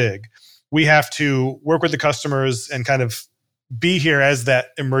really big, we have to work with the customers and kind of be here as that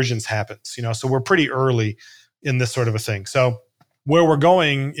emergence happens. So we're pretty early in this sort of a thing. So where we're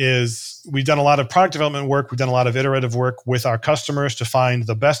going is we've done a lot of product development work. We've done a lot of iterative work with our customers to find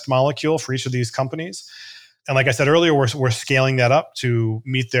the best molecule for each of these companies. And like I said earlier, we're scaling that up to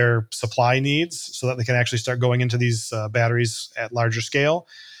meet their supply needs so that they can actually start going into these batteries at larger scale.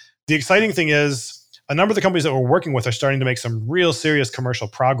 The exciting thing is a number of the companies that we're working with are starting to make some real serious commercial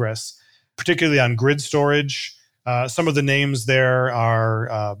progress, particularly on grid storage. Some of the names there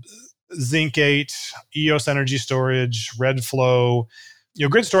are Zinc 8, EOS Energy Storage, Redflow.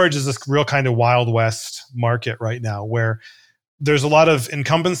 Grid storage is this real kind of Wild West market right now where there's a lot of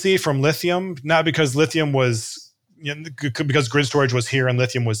incumbency from lithium, not because lithium was, because grid storage was here and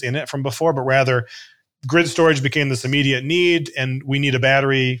lithium was in it from before, but rather grid storage became this immediate need and we need a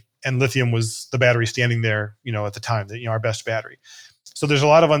battery, and lithium was the battery standing there, at the time, that, our best battery. So there's a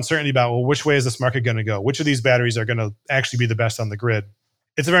lot of uncertainty about, which way is this market going to go? Which of these batteries are going to actually be the best on the grid?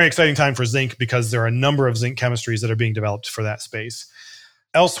 It's a very exciting time for zinc because there are a number of zinc chemistries that are being developed for that space.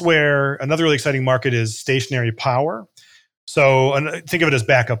 Elsewhere, another really exciting market is stationary power. So think of it as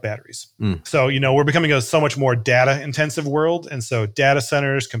backup batteries. So, we're becoming a so much more data intensive world. And so data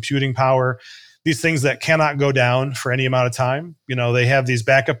centers, computing power, these things that cannot go down for any amount of time, they have these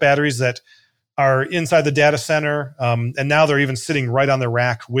backup batteries that are inside the data center. And now they're even sitting right on the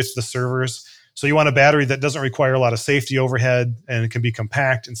rack with the servers. So you want a battery that doesn't require a lot of safety overhead and it can be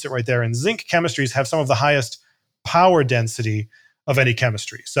compact and sit right there. And zinc chemistries have some of the highest power density of any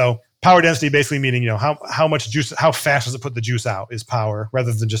chemistry. So power density basically meaning, how much juice, how fast does it put the juice out is power,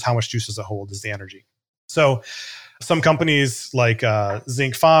 rather than just how much juice does it hold is the energy. So some companies like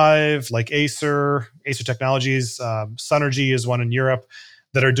Zinc 5, like Acer Technologies, Sunergy is one in Europe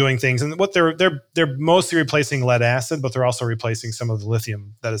that are doing things. And what they're mostly replacing lead acid, but they're also replacing some of the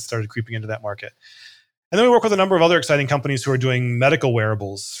lithium that has started creeping into that market. And then we work with a number of other exciting companies who are doing medical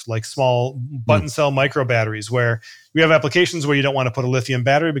wearables, like small button cell micro batteries, where we have applications where you don't want to put a lithium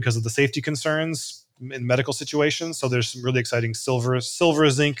battery because of the safety concerns in medical situations. So there's some really exciting silver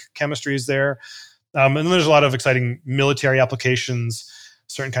zinc chemistries there. And then there's a lot of exciting military applications,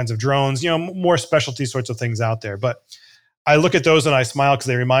 certain kinds of drones, more specialty sorts of things out there. But I look at those and I smile because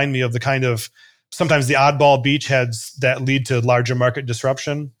they remind me of the kind of sometimes the oddball beachheads that lead to larger market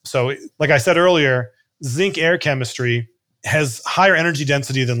disruption. So like I said earlier, zinc air chemistry has higher energy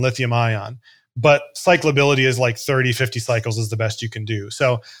density than lithium ion, but cyclability is like 30, 50 cycles is the best you can do.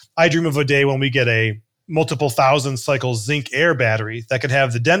 So I dream of a day when we get a multiple thousand cycle zinc air battery that could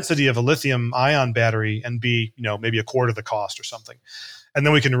have the density of a lithium ion battery and be, maybe a quarter the cost or something. And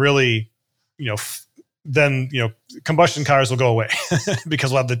then we can really, combustion cars will go away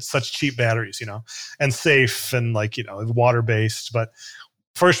because we'll have such cheap batteries, and safe and water-based. But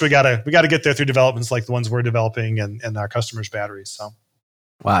first we gotta get there through developments like the ones we're developing and our customers' batteries. So,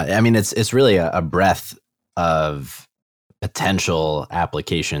 wow, I mean, it's really a breadth of potential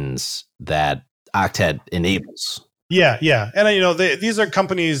applications that Octet enables. Yeah, and these are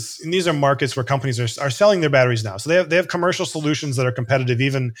companies, and these are markets where companies are selling their batteries now. So they have commercial solutions that are competitive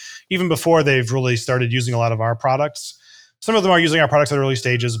even before they've really started using a lot of our products. Some of them are using our products at early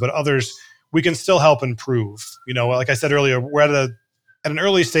stages, but others we can still help improve. Like I said earlier, we're at an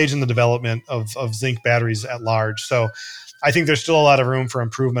early stage in the development of zinc batteries at large. So I think there's still a lot of room for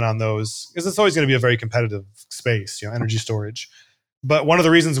improvement on those because it's always going to be a very competitive space, energy storage. But one of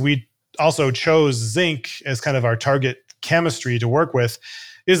the reasons we also chose zinc as kind of our target chemistry to work with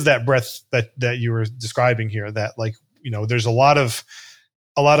is that breadth that you were describing here, that there's a lot of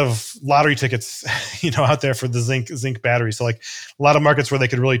lottery tickets out there for the zinc battery. So like a lot of markets where they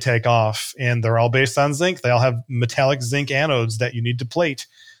could really take off, and they're all based on zinc. They all have metallic zinc anodes that you need to plate,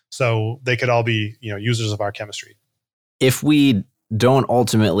 so they could all be users of our chemistry. If we don't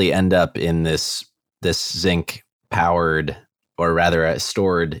ultimately end up in this zinc powered, or rather a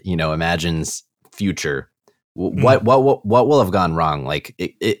stored, imagines future, what will have gone wrong? Like,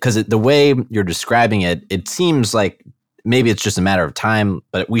 because the way you're describing it, it seems like maybe it's just a matter of time,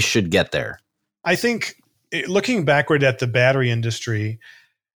 but we should get there. I think looking backward at the battery industry,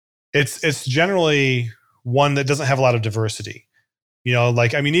 it's generally one that doesn't have a lot of diversity.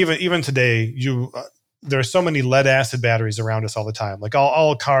 Even today, there are so many lead acid batteries around us all the time. Like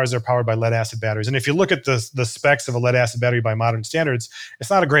all cars are powered by lead acid batteries. And if you look at the specs of a lead acid battery by modern standards,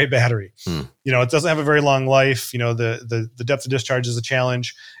 it's not a great battery. It doesn't have a very long life. The depth of discharge is a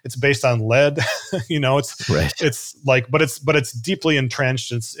challenge. It's based on lead. But it's deeply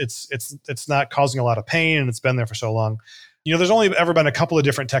entrenched. It's not causing a lot of pain, and it's been there for so long. There's only ever been a couple of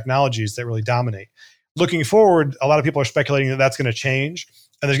different technologies that really dominate. Looking forward, a lot of people are speculating that that's going to change,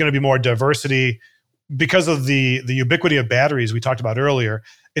 and there's going to be more diversity. Because of the ubiquity of batteries we talked about earlier,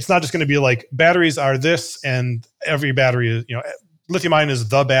 it's not just going to be like batteries are this and every battery is, lithium ion is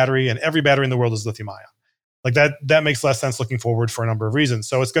the battery and every battery in the world is lithium ion. Like that makes less sense looking forward for a number of reasons.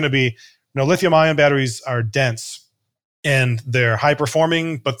 So it's going to be, lithium ion batteries are dense and they're high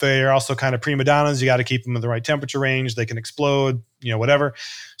performing, but they're also kind of prima donnas. You got to keep them in the right temperature range. They can explode, whatever.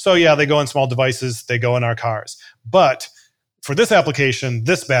 So yeah, they go in small devices. They go in our cars. But for this application,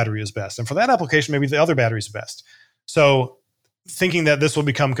 this battery is best. And for that application, maybe the other battery is best. So thinking that this will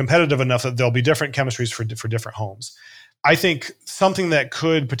become competitive enough that there'll be different chemistries for different homes. I think something that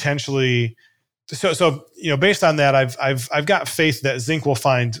could potentially, based on that, I've got faith that zinc will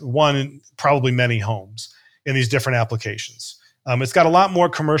find probably many homes in these different applications. It's got a lot more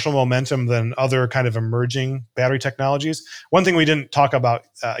commercial momentum than other kind of emerging battery technologies. One thing we didn't talk about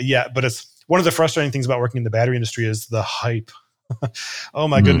yet, but it's one of the frustrating things about working in the battery industry is the hype. Oh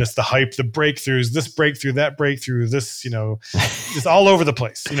my goodness, the hype, the breakthroughs, this breakthrough, that breakthrough, this, it's all over the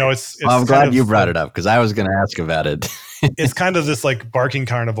place. It's I'm glad you brought it up because I was going to ask about it. It's kind of this like barking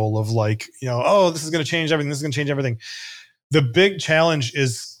carnival of like, this is going to change everything. This is going to change everything. The big challenge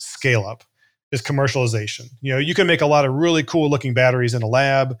is scale up, is commercialization. You can make a lot of really cool looking batteries in a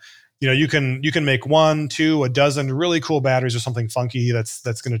lab. You can make 1, 2, a dozen really cool batteries or something funky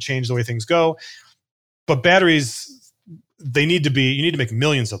that's going to change the way things go. But batteries, you need to make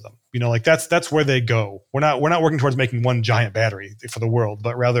millions of them. That's where they go. We're not working towards making one giant battery for the world,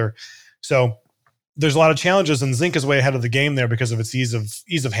 but rather, so there's a lot of challenges, and zinc is way ahead of the game there because of its ease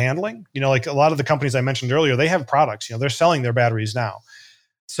of handling. Like a lot of the companies I mentioned earlier, they have products. They're selling their batteries now,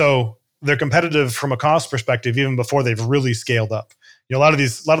 so they're competitive from a cost perspective even before they've really scaled up. A lot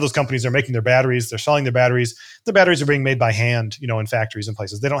of those companies are making their batteries. They're selling their batteries. The batteries are being made by hand, in factories and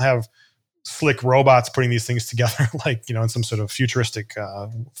places. They don't have slick robots putting these things together like, in some sort of futuristic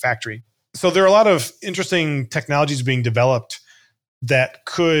factory. So there are a lot of interesting technologies being developed that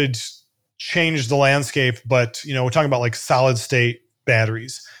could change the landscape. But, we're talking about like solid state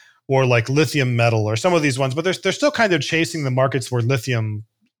batteries or like lithium metal or some of these ones, but they're still kind of chasing the markets where lithium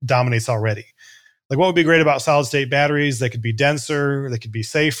dominates already. Like what would be great about solid state batteries? They could be denser, they could be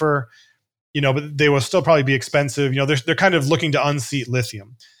safer. but they will still probably be expensive. They're kind of looking to unseat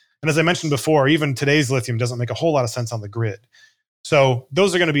lithium. And as I mentioned before, even today's lithium doesn't make a whole lot of sense on the grid. So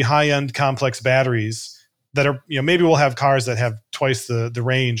those are going to be high-end complex batteries that are, maybe we'll have cars that have twice the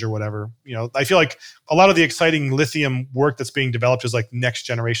range or whatever. I feel like a lot of the exciting lithium work that's being developed is like next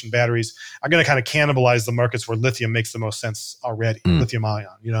generation batteries are going to kind of cannibalize the markets where lithium makes the most sense already, lithium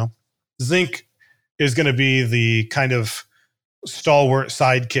ion, Zinc is going to be the kind of stalwart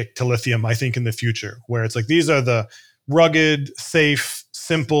sidekick to lithium, I think, in the future, where it's like, these are the rugged, safe,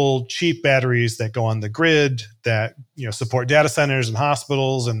 simple, cheap batteries that go on the grid that, support data centers and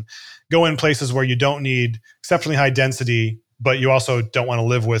hospitals and go in places where you don't need exceptionally high density, but you also don't want to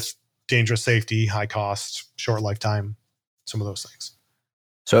live with dangerous safety, high cost, short lifetime, some of those things.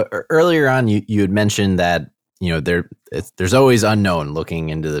 So earlier on, you had mentioned that, there's always unknown looking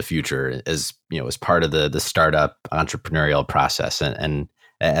into the future as part of the startup entrepreneurial process. And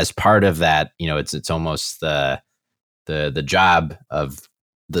as part of that, it's almost the job of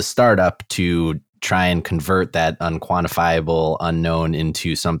the startup to try and convert that unquantifiable unknown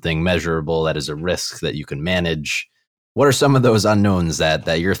into something measurable that is a risk that you can manage. What are some of those unknowns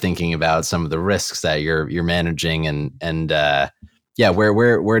that you're thinking about, some of the risks that you're managing, and where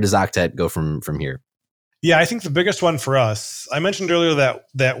does Octet go from here? Yeah, I think the biggest one for us, I mentioned earlier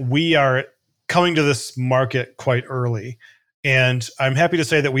that we are coming to this market quite early. And I'm happy to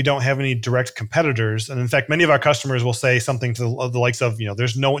say that we don't have any direct competitors. And in fact, many of our customers will say something to the likes of,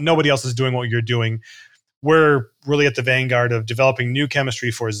 there's nobody else is doing what you're doing. We're really at the vanguard of developing new chemistry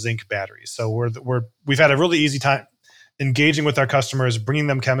for zinc batteries. So we've had a really easy time engaging with our customers, bringing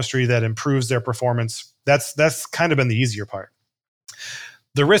them chemistry that improves their performance. That's kind of been the easier part.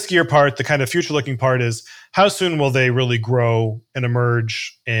 The riskier part, the kind of future-looking part, is how soon will they really grow and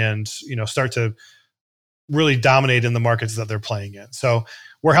emerge and start to really dominate in the markets that they're playing in. So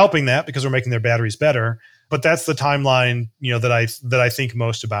we're helping that because we're making their batteries better. But that's the timeline that I think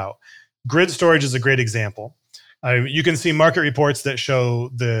most about. Grid storage is a great example. You can see market reports that show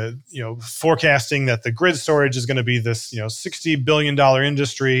the forecasting that the grid storage is going to be this $60 billion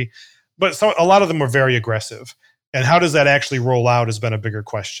industry, but a lot of them were very aggressive. And how does that actually roll out has been a bigger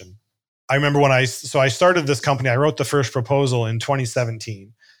question. I remember when I started this company, I wrote the first proposal in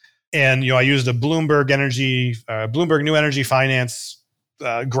 2017. And I used a Bloomberg New Energy Finance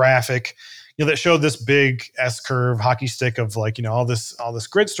graphic, that showed this big S-curve hockey stick of all this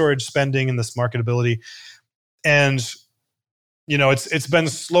grid storage spending and this marketability. And it's been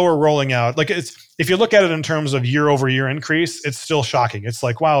slower rolling out. If you look at it in terms of year over year increase, it's still shocking. It's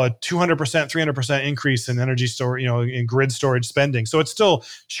like, wow, a 200%, 300% increase in energy storage, in grid storage spending. So it's still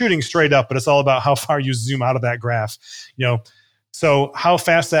shooting straight up, but it's all about how far you zoom out of that graph. So how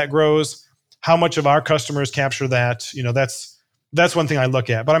fast that grows, how much of our customers capture that, that's one thing I look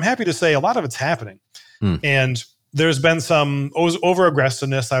at. But I'm happy to say a lot of it's happening. And there's been some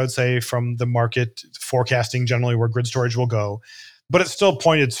over-aggressiveness, I would say, from the market forecasting generally where grid storage will go. But it's still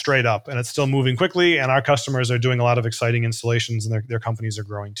pointed straight up and it's still moving quickly. And our customers are doing a lot of exciting installations and their companies are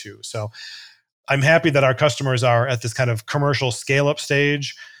growing too. So I'm happy that our customers are at this kind of commercial scale-up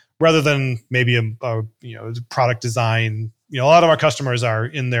stage rather than maybe a product design. A lot of our customers are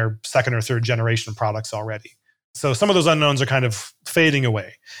in their second or third generation products already. So some of those unknowns are kind of fading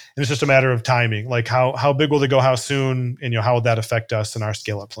away. And it's just a matter of timing. Like how big will they go, how soon, and how will that affect us and our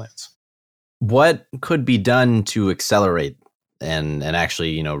scale-up plans? What could be done to accelerate and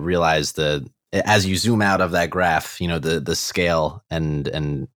actually, realize as you zoom out of that graph, the scale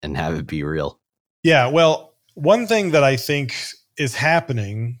and have it be real? Yeah, well, one thing that I think is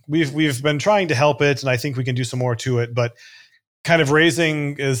happening, we've been trying to help it, and I think we can do some more to it, but kind of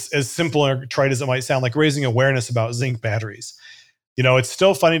raising, as simple or trite as it might sound, like raising awareness about zinc batteries. It's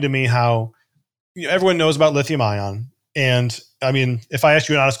still funny to me how everyone knows about lithium ion. And I mean, if I asked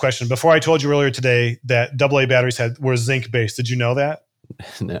you an honest question, before I told you earlier today that AA batteries were zinc based, did you know that?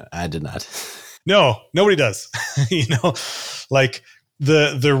 No, I did not. No, nobody does. Like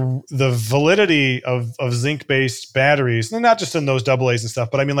the validity of zinc based batteries, and not just in those AA's and stuff,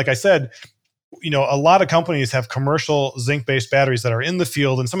 but I mean, like I said, a lot of companies have commercial zinc-based batteries that are in the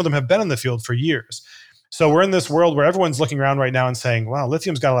field, and some of them have been in the field for years. So we're in this world where everyone's looking around right now and saying, wow,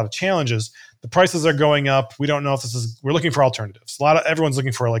 lithium's got a lot of challenges. The prices are going up. We don't know if we're looking for alternatives. Everyone's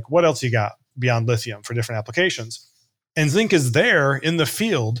looking for what else you got beyond lithium for different applications. And zinc is there in the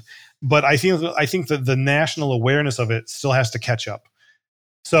field, but I think that the national awareness of it still has to catch up.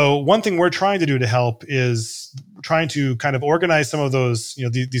 So one thing we're trying to do to help is trying to kind of organize some of those,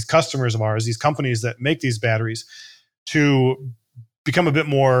 these customers of ours, these companies that make these batteries, to become a bit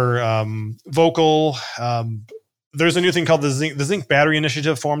more vocal, there's a new thing called the Zinc Battery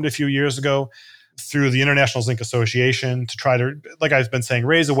Initiative, formed a few years ago through the International Zinc Association to try to, like I've been saying,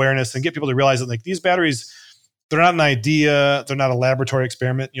 raise awareness and get people to realize that like these batteries, they're not an idea, they're not a laboratory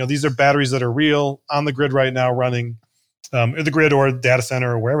experiment. These are batteries that are real on the grid right now, running the grid or data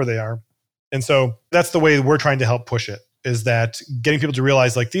center or wherever they are. And so that's the way we're trying to help push it, is that getting people to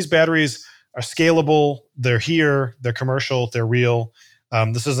realize like these batteries are scalable, they're here, they're commercial, they're real.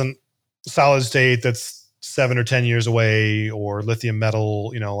 This isn't solid state that's 7 or 10 years away, or lithium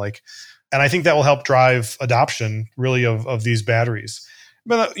metal, and I think that will help drive adoption really of these batteries.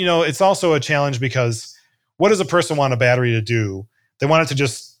 But, it's also a challenge because what does a person want a battery to do? They want it to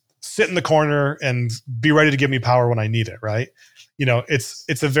just sit in the corner and be ready to give me power when I need it, right?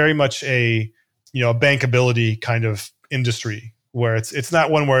 It's a very much a bankability kind of industry where it's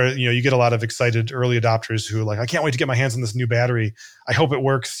not one where you get a lot of excited early adopters who are like, I can't wait to get my hands on this new battery. I hope it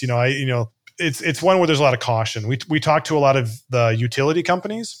works. It's one where there's a lot of caution. We talk to a lot of the utility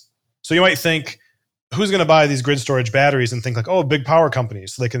companies, so you might think, who's going to buy these grid storage batteries, and think like, oh, big power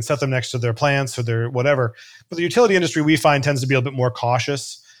companies, so they can set them next to their plants or their whatever. But the utility industry, we find, tends to be a bit more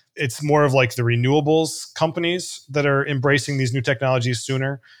cautious. It's more of like the renewables companies that are embracing these new technologies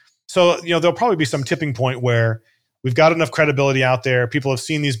sooner. So, there'll probably be some tipping point where we've got enough credibility out there. People have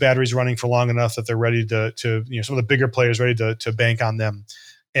seen these batteries running for long enough that they're ready to some of the bigger players ready to bank on them.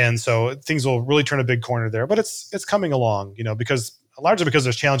 And so things will really turn a big corner there. But it's coming along, largely because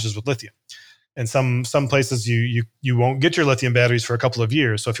there's challenges with lithium. And some places you won't get your lithium batteries for a couple of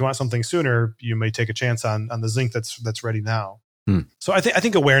years. So if you want something sooner, you may take a chance on the zinc that's ready now. So I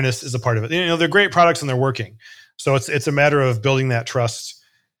think awareness is a part of it. They're great products and they're working. So it's a matter of building that trust.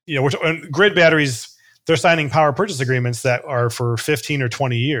 Grid batteries, they're signing power purchase agreements that are for 15 or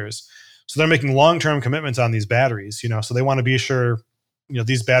 20 years. So they're making long-term commitments on these batteries, so they want to be sure,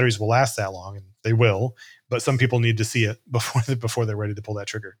 these batteries will last that long, and they will, but some people need to see it before they're ready to pull that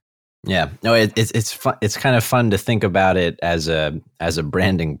trigger. Yeah, no, it's fun. It's kind of fun to think about it as a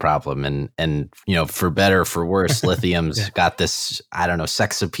branding problem, and for better or for worse, lithium's got this, I don't know,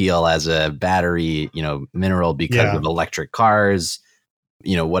 sex appeal as a battery, mineral because of electric cars,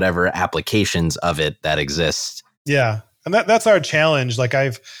 whatever applications of it that exist. Yeah, and that's our challenge. Like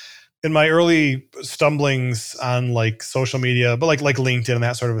in my early stumblings on like social media, but like LinkedIn and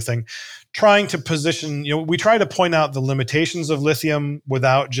that sort of a thing, trying to position, we try to point out the limitations of lithium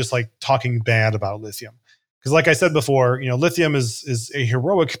without just like talking bad about lithium. Because like I said before, lithium is a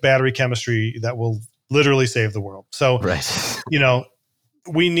heroic battery chemistry that will literally save the world. So, right.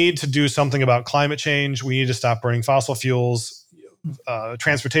 We need to do something about climate change. We need to stop burning fossil fuels.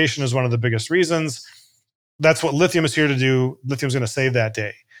 Transportation is one of the biggest reasons. That's what lithium is here to do. Lithium's going to save that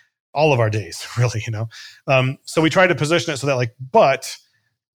day. All of our days, really, So we try to position it so that but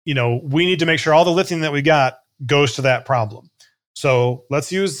we need to make sure all the lithium that we got goes to that problem. So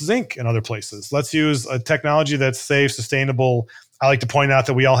let's use zinc in other places. Let's use a technology that's safe, sustainable. I like to point out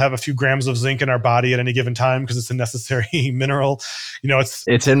that we all have a few grams of zinc in our body at any given time because it's a necessary mineral.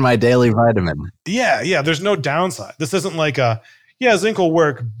 It's in my daily vitamin. Yeah. There's no downside. This isn't like zinc will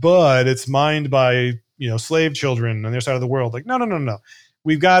work, but it's mined by, slave children on the other side of the world. Like, no.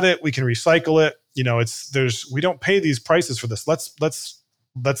 We've got it. We can recycle it. We don't pay these prices for this.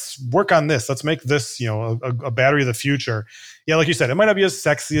 Let's work on this. Let's make this, a battery of the future. Yeah, like you said, it might not be as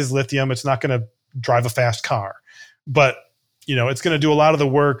sexy as lithium. It's not going to drive a fast car, but it's going to do a lot of the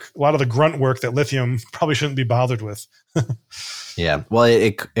work, a lot of the grunt work that lithium probably shouldn't be bothered with. Yeah, well,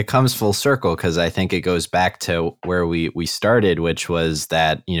 it comes full circle because I think it goes back to where we started, which was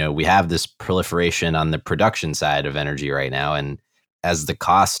that we have this proliferation on the production side of energy right now, and as the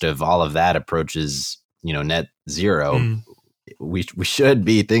cost of all of that approaches, net zero, we should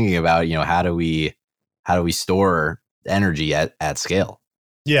be thinking about, how do we store energy at scale?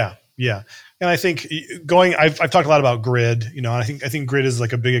 Yeah. And I think I've talked a lot about grid, and I think grid is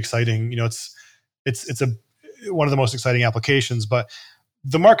like a big, exciting, it's one of the most exciting applications, but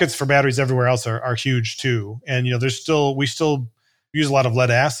the markets for batteries everywhere else are huge too. And, we still use a lot of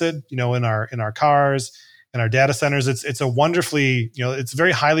lead acid, in our cars and our data centers. It's a wonderfully, it's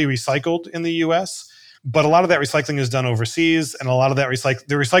very highly recycled in the US, but a lot of that recycling is done overseas. And a lot of that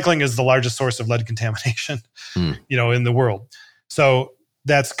the recycling is the largest source of lead contamination, in the world. So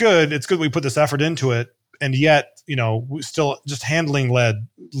that's good. It's good we put this effort into it. And yet, still just handling lead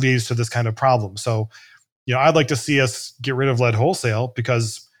leads to this kind of problem. So, I'd like to see us get rid of lead wholesale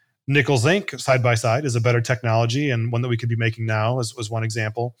because nickel zinc side by side is a better technology and one that we could be making now as one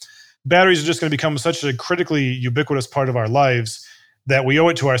example. Batteries are just going to become such a critically ubiquitous part of our lives that we owe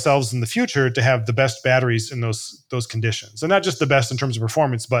it to ourselves in the future to have the best batteries in those conditions. And not just the best in terms of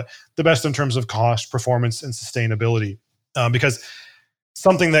performance, but the best in terms of cost, performance, and sustainability. Because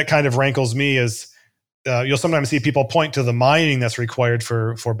something that kind of rankles me is you'll sometimes see people point to the mining that's required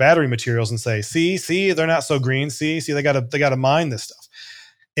for battery materials and say, see, they're not so green. See, they got to mine this stuff.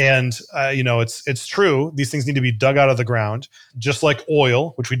 And it's true. These things need to be dug out of the ground, just like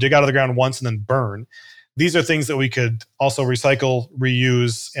oil, which we dig out of the ground once and then burn. These are things that we could also recycle,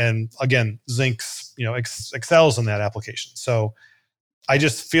 reuse, and again, zinc, excels in that application. So I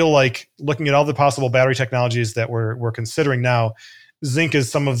just feel like looking at all the possible battery technologies that we're considering now, zinc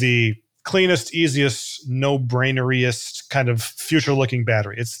is some of the cleanest, easiest, no-braineriest kind of future-looking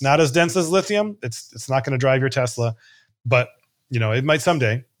battery. It's not as dense as lithium. It's not going to drive your Tesla, but it might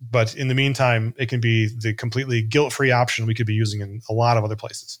someday. But in the meantime, it can be the completely guilt-free option we could be using in a lot of other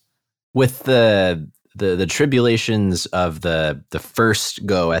places. With the tribulations of the first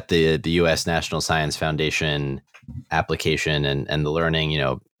go at the U.S. National Science Foundation application and the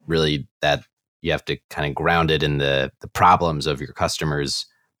learning, really that you have to kind of ground it in the problems of your customers.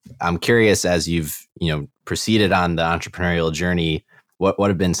 I'm curious, as you've proceeded on the entrepreneurial journey, what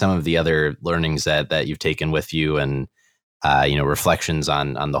have been some of the other learnings that you've taken with you, and reflections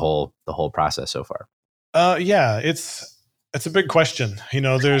on the whole process so far? It's a big question.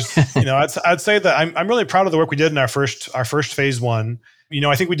 There's I'd say that I'm really proud of the work we did in our first phase one.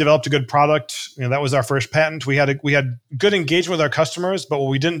 I think we developed a good product. That was our first patent. We had good engagement with our customers, but what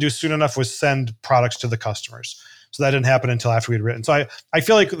we didn't do soon enough was send products to the customers. So that didn't happen until after we'd written. So I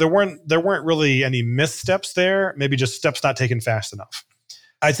feel like there weren't really any missteps there. Maybe just steps not taken fast enough.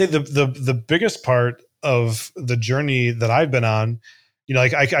 I'd say the biggest part of the journey that I've been on,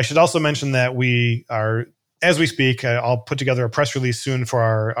 I should also mention that we are, as we speak, I'll put together a press release soon for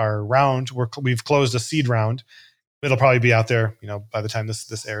our round. We've closed a seed round. It'll probably be out there, by the time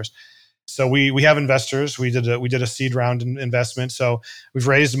this airs. So we have investors. We did a seed round investment. So we've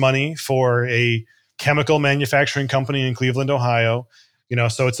raised money for a chemical manufacturing company in Cleveland, Ohio.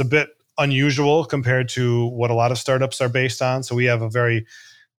 So it's a bit unusual compared to what a lot of startups are based on. So we have a very,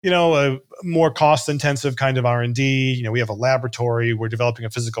 a more cost-intensive kind of R&D. We have a laboratory. We're developing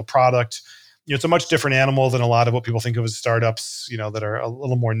a physical product. It's a much different animal than a lot of what people think of as startups, that are a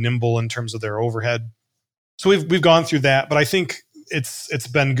little more nimble in terms of their overhead. So we've gone through that, but I think it's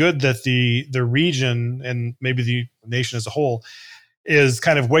been good that the region and maybe the nation as a whole is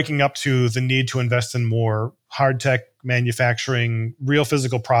kind of waking up to the need to invest in more hard tech manufacturing, real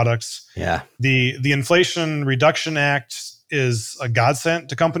physical products. Yeah. The Inflation Reduction Act is a godsend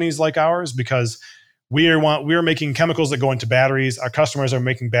to companies like ours because we are making chemicals that go into batteries. Our customers are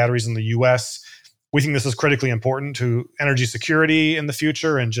making batteries in the US. We think this is critically important to energy security in the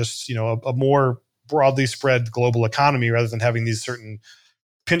future and just, a more broadly spread global economy rather than having these certain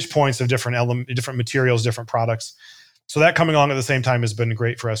pinch points of different materials, different products. So that coming along at the same time has been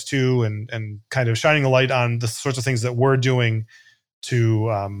great for us too, and kind of shining a light on the sorts of things that we're doing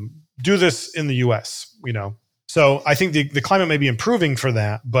to do this in the US, So I think the climate may be improving for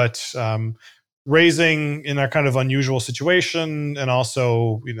that, but raising in our kind of unusual situation and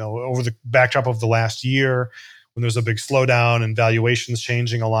also, over the backdrop of the last year when there's a big slowdown and valuations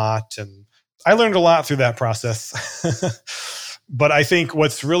changing a lot. And I learned a lot through that process. But I think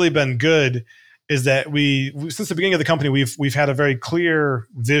what's really been good is that since the beginning of the company, we've had a very clear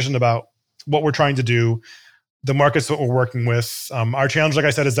vision about what we're trying to do, the markets that we're working with. Our challenge, like I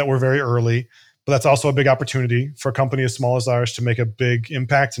said, is that we're very early, but that's also a big opportunity for a company as small as ours to make a big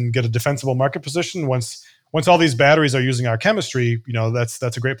impact and get a defensible market position. Once all these batteries are using our chemistry,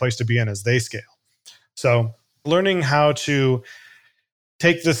 that's a great place to be in as they scale. So learning how to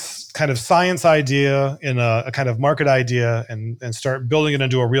take this kind of science idea in a kind of market idea and start building it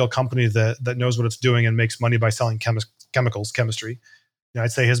into a real company that knows what it's doing and makes money by selling chemistry,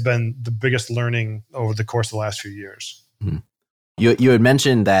 I'd say has been the biggest learning over the course of the last few years. Mm-hmm. You had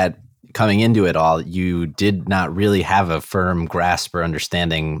mentioned that coming into it all, you did not really have a firm grasp or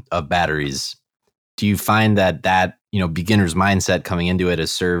understanding of batteries. Do you find that beginner's mindset coming into it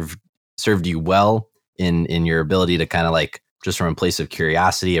has served you well in your ability to kind of like, just from a place of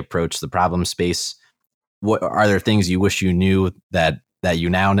curiosity, approach the problem space? What are there things you wish you knew that you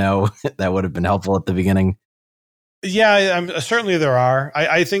now know that would have been helpful at the beginning? Yeah, certainly there are.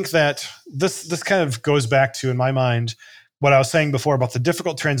 I think that this kind of goes back to, in my mind, what I was saying before about the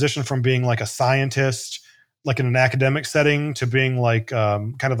difficult transition from being like a scientist, like in an academic setting, to being like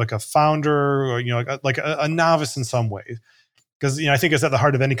kind of like a founder or like a novice in some way. Because I think it's at the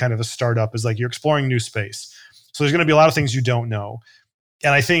heart of any kind of a startup is like you're exploring new space. So there's going to be a lot of things you don't know.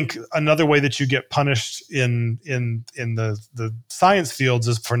 And I think another way that you get punished in the science fields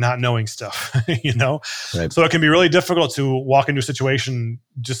is for not knowing stuff, Right. So it can be really difficult to walk into a situation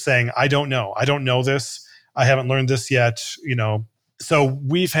just saying, I don't know this. I haven't learned this yet, So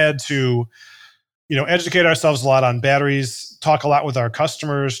we've had to, educate ourselves a lot on batteries, talk a lot with our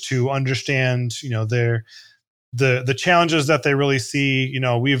customers to understand, the challenges that they really see.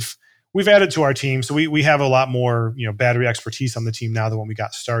 We've added to our team, so we have a lot more battery expertise on the team now than when we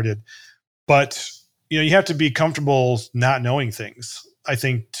got started. But you have to be comfortable not knowing things, I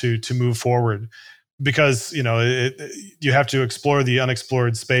think, to move forward, because you have to explore the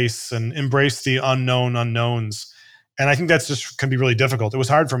unexplored space and embrace the unknown unknowns. And I think that's just can be really difficult. It was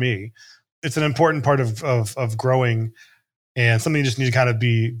hard for me. It's an important part of growing, and something you just need to kind of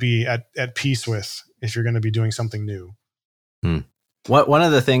be at peace with if you're going to be doing something new. One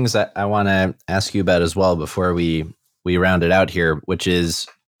of the things that I want to ask you about as well before we round it out here, which is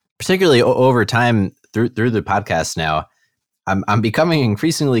particularly over time through the podcast now, I'm becoming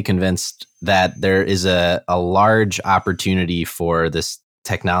increasingly convinced that there is a large opportunity for this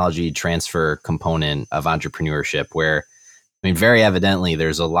technology transfer component of entrepreneurship where, very evidently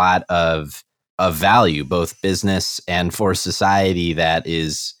there's a lot of value, both business and for society, that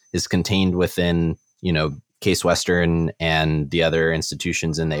is contained within, Case Western and the other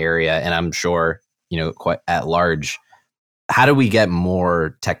institutions in the area, and I'm sure, quite at large. How do we get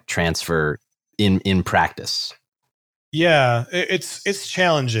more tech transfer in practice? Yeah, it's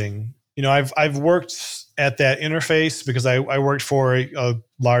challenging. I've worked at that interface because I worked for a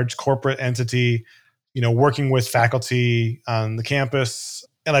large corporate entity, working with faculty on the campus,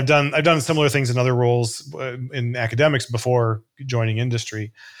 and I've done similar things in other roles in academics before joining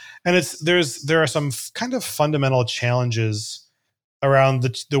industry. And there are some kind of fundamental challenges around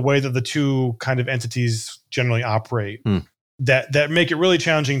the way that the two kind of entities generally operate that make it really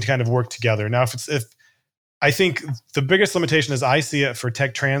challenging to kind of work together. Now, if I think the biggest limitation as I see it for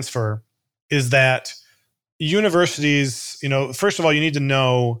tech transfer is that universities, first of all, you need to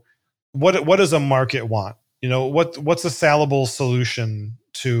know what does a market want? What's a salable solution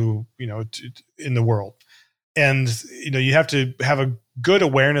to in the world? And you have to have a good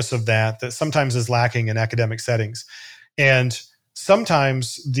awareness of that sometimes is lacking in academic settings. And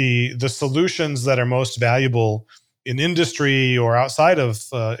sometimes the solutions that are most valuable in industry or outside of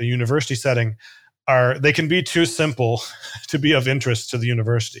a university setting they can be too simple to be of interest to the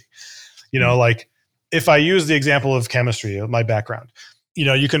university. Like if I use the example of chemistry, my background,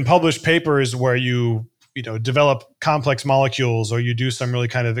 you can publish papers where you develop complex molecules, or you do some really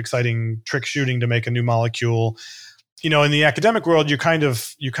kind of exciting trick shooting to make a new molecule. In the academic world, you're kind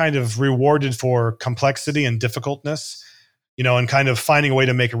of rewarded for complexity and difficultness, and kind of finding a way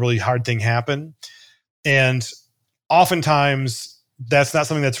to make a really hard thing happen. And oftentimes that's not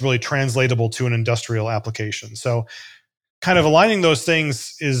something that's really translatable to an industrial application. So kind of aligning those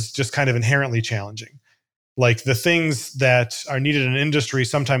things is just kind of inherently challenging. Like the things that are needed in industry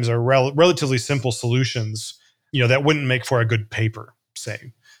sometimes are relatively simple solutions, that wouldn't make for a good paper,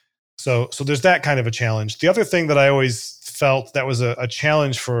 say. So there's that kind of a challenge. The other thing that I always felt that was a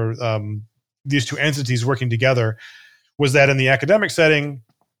challenge for these two entities working together was that in the academic setting,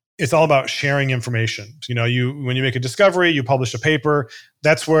 it's all about sharing information. When you make a discovery, you publish a paper.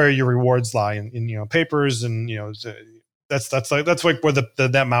 That's where your rewards lie in papers, and that's like where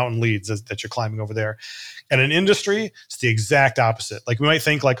that mountain leads that you're climbing over there. And in industry, it's the exact opposite. Like we might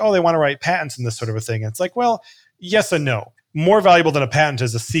think like, oh, they want to write patents and this sort of a thing. And it's like, well, yes and no. More valuable than a patent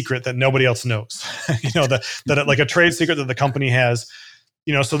is a secret that nobody else knows. that like a trade secret that the company has.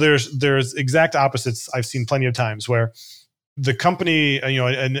 So there's exact opposites. I've seen plenty of times where the company,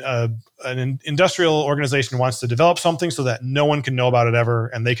 an industrial organization wants to develop something so that no one can know about it ever,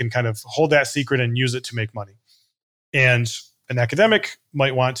 and they can kind of hold that secret and use it to make money. And an academic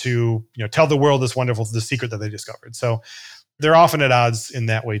might want to, tell the world the secret that they discovered. So they're often at odds in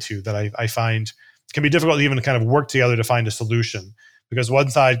that way too, that I find it can be difficult to even kind of work together to find a solution, because one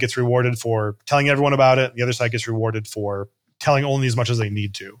side gets rewarded for telling everyone about it. The other side gets rewarded for telling only as much as they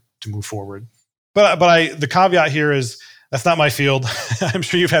need to move forward. But the caveat here is that's not my field. I'm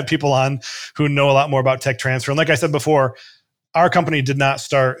sure you've had people on who know a lot more about tech transfer. And like I said before, our company did not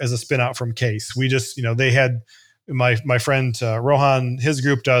start as a spin out from Case. We just, they had my friend Rohan, his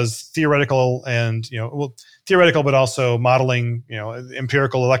group does theoretical and, theoretical, but also modeling,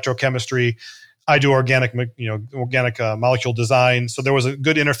 empirical electrochemistry. I do organic molecule design. So there was a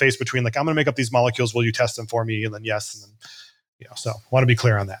good interface between like, I'm going to make up these molecules. Will you test them for me? And then yes. And then, so I want to be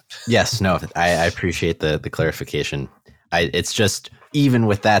clear on that. Yes, no, I appreciate the clarification. It's just, even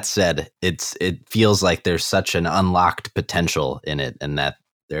with that said, it feels like there's such an unlocked potential in it, and that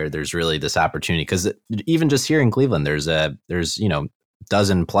there's really this opportunity, because even just here in Cleveland, there's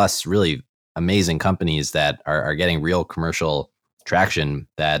dozen plus really amazing companies that are getting real commercial traction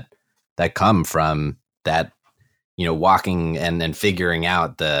that come from that, walking and figuring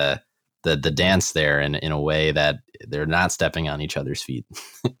out the dance there in a way that they're not stepping on each other's feet.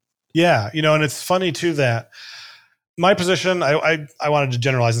 Yeah, and it's funny too that my position, I wanted to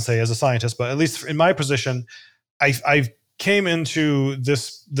generalize and say as a scientist, but at least in my position, I came into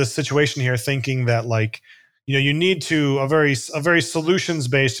this situation here thinking that, like, you need to a very solutions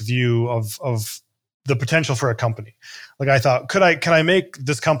based view of the potential for a company. Like, I thought, can I make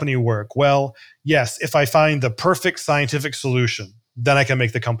this company work? Well, yes, if I find the perfect scientific solution, then I can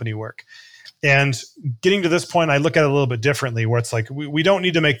make the company work. And getting to this point, I look at it a little bit differently, where it's like, we don't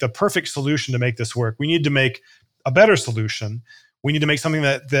need to make the perfect solution to make this work. We need to make a better solution. We need to make something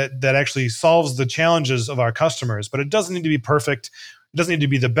that actually solves the challenges of our customers, but it doesn't need to be perfect. It doesn't need to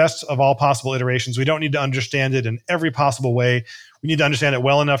be the best of all possible iterations. We don't need to understand it in every possible way. We need to understand it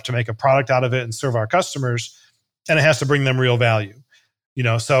well enough to make a product out of it and serve our customers, and it has to bring them real value.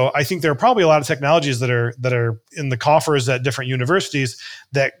 So I think there are probably a lot of technologies that are in the coffers at different universities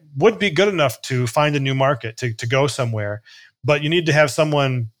that would be good enough to find a new market, to go somewhere. But you need to have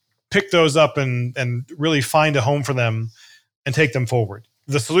someone pick those up and really find a home for them and take them forward.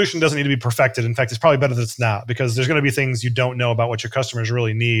 The solution doesn't need to be perfected. In fact, it's probably better that it's not, because there's going to be things you don't know about what your customers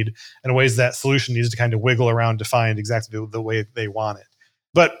really need, and ways that solution needs to kind of wiggle around to find exactly the way they want it.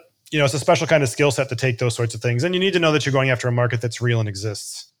 But it's a special kind of skill set to take those sorts of things. And you need to know that you're going after a market that's real and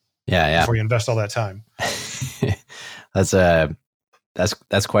exists. Yeah. Before you invest all that time.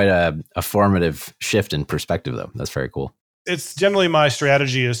 That's quite a formative shift in perspective, though. That's very cool. It's generally my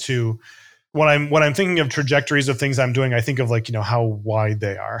strategy is to, when I'm thinking of trajectories of things I'm doing, I think of, like, how wide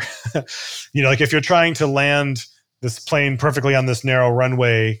they are. Like, if you're trying to land this plane perfectly on this narrow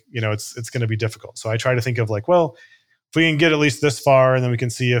runway, it's going to be difficult. So I try to think of, like, well, if we can get at least this far, and then we can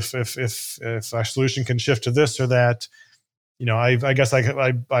see if our solution can shift to this or that. I guess I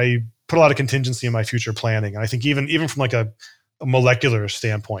put a lot of contingency in my future planning. And I think even from like a molecular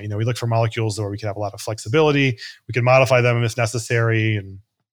standpoint, we look for molecules where we can have a lot of flexibility. We can modify them if necessary, and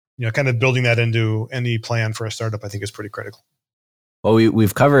kind of building that into any plan for a startup, I think, is pretty critical. Well,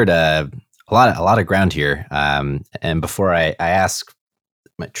 we've covered a lot of ground here. And before I ask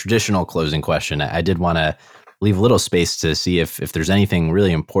my traditional closing question, I did want to leave a little space to see if there's anything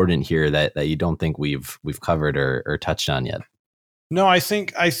really important here that you don't think we've covered or touched on yet. No, I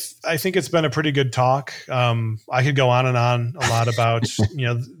think it's been a pretty good talk. I could go on and on a lot about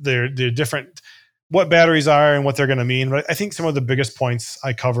their different, what batteries are and what they're going to mean. But I think some of the biggest points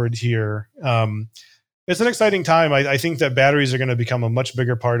I covered here. It's an exciting time. I think that batteries are going to become a much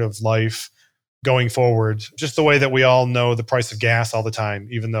bigger part of life going forward. Just the way that we all know the price of gas all the time,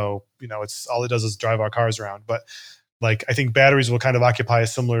 even though it's all it does is drive our cars around. But like, I think batteries will kind of occupy a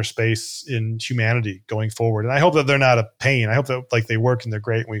similar space in humanity going forward. And I hope that they're not a pain. I hope that, like, they work and they're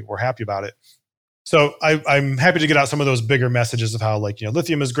great and we're happy about it. So I'm happy to get out some of those bigger messages of how, like,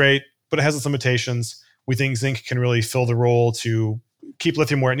 lithium is great, but it has its limitations. We think zinc can really fill the role to keep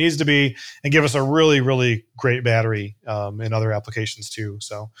lithium where it needs to be and give us a really, really great battery in other applications too.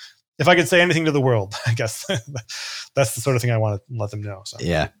 So if I could say anything to the world, I guess that's the sort of thing I want to let them know. So.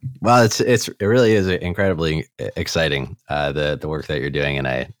 Yeah, well, it really is incredibly exciting, the work that you're doing, and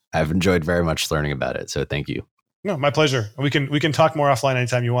I've enjoyed very much learning about it. So thank you. No, my pleasure. We can talk more offline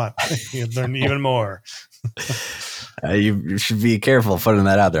anytime you want. You can learn even more. You should be careful putting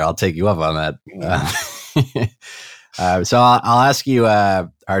that out there. I'll take you up on that. So I'll ask you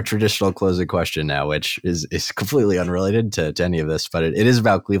our traditional closing question now, which is completely unrelated to any of this, but it is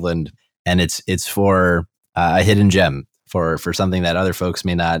about Cleveland, and it's for a hidden gem, for something that other folks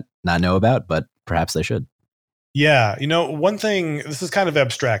may not know about, but perhaps they should. Yeah. One thing, this is kind of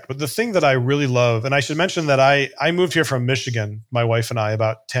abstract, but the thing that I really love, and I should mention that I moved here from Michigan, my wife and I,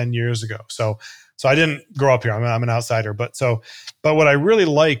 about 10 years ago. So I didn't grow up here. I'm an outsider, but what I really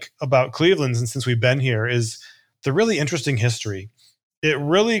like about Cleveland, and since we've been here, is the really interesting history. It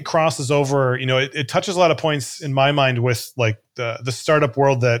really crosses over, it touches a lot of points in my mind with, like, the startup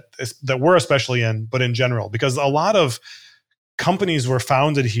world that we're especially in, but in general, because a lot of companies were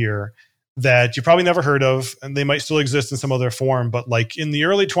founded here that you probably never heard of, and they might still exist in some other form. But like in the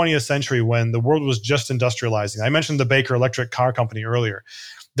early 20th century, when the world was just industrializing, I mentioned the Baker Electric car company earlier,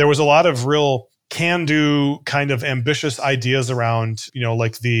 there was a lot of real can-do kind of ambitious ideas around,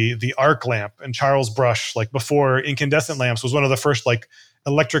 like the arc lamp and Charles Brush, like before incandescent lamps was one of the first like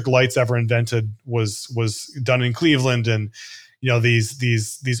electric lights ever invented was done in Cleveland. And,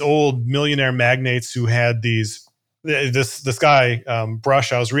 these old millionaire magnates who had this guy,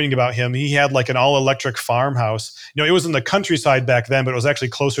 Brush, I was reading about him. He had like an all electric farmhouse. It was in the countryside back then, but it was actually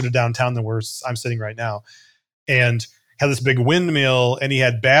closer to downtown than where I'm sitting right now. And had this big windmill, and he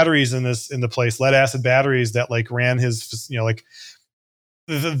had batteries in the place, lead acid batteries that like ran his, like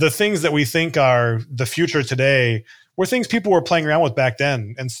the things that we think are the future today were things people were playing around with back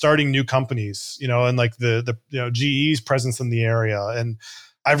then and starting new companies, and like the GE's presence in the area. And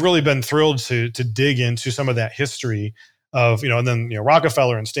I've really been thrilled to dig into some of that history of, and then,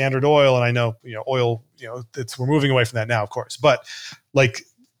 Rockefeller and Standard Oil. And I know, oil, we're moving away from that now, of course, but like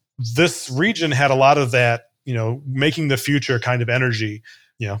this region had a lot of that, making the future kind of energy,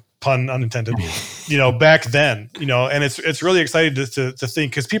 pun unintended, back then, and it's really exciting to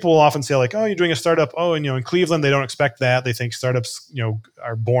think, because people will often say like, oh, you're doing a startup. Oh, and, in Cleveland, they don't expect that. They think startups,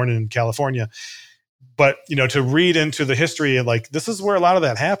 are born in California. But, to read into the history, and like, this is where a lot of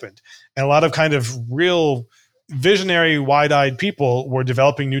that happened. And a lot of kind of real visionary, wide-eyed people were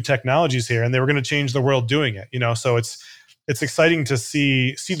developing new technologies here, and they were going to change the world doing it, So it's exciting to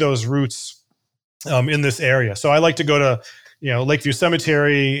see those roots in this area. So I like to go to, Lakeview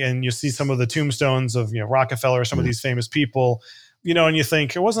Cemetery, and you see some of the tombstones of, Rockefeller, some of these famous people, and you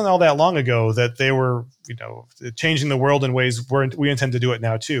think it wasn't all that long ago that they were, changing the world in ways we intend to do it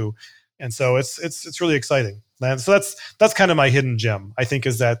now too. And so it's really exciting. And so that's kind of my hidden gem, I think,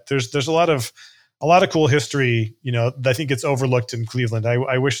 is that there's a lot of cool history, that I think it's overlooked in Cleveland.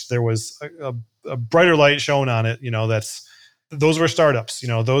 I wish there was a brighter light shown on it, those were startups,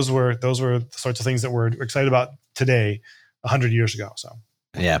 those were the sorts of things that we're excited about today, 100 years ago. So,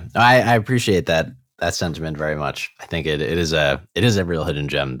 yeah, I appreciate that sentiment very much. I think it is a real hidden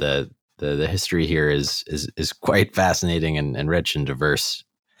gem. The history here is quite fascinating and rich and diverse.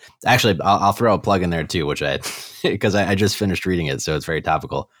 Actually, I'll throw a plug in there too, which because I just finished reading it, so it's very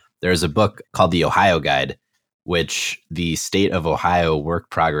topical. There's a book called The Ohio Guide, which the State of Ohio Work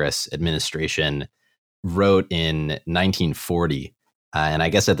Progress Administration wrote in 1940. And I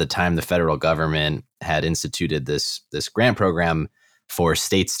guess at the time, the federal government had instituted this grant program for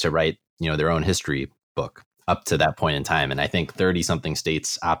states to write, their own history book up to that point in time. And I think 30-something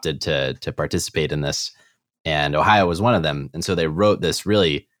states opted to participate in this, and Ohio was one of them. And so they wrote this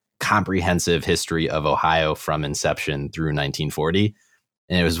really comprehensive history of Ohio from inception through 1940.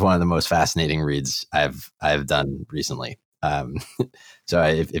 And it was one of the most fascinating reads I've done recently. So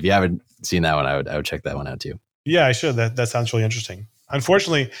if you haven't seen that one, I would check that one out too. Yeah, I should. That sounds really interesting.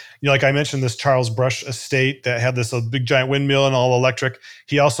 Unfortunately, like I mentioned, this Charles Brush estate that had this big giant windmill and all electric.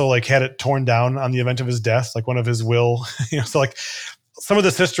 He also like had it torn down on the event of his death, like one of his will. So like some of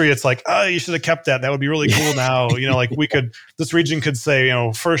this history, it's like, oh, you should have kept that. That would be really cool now. Like this region could say,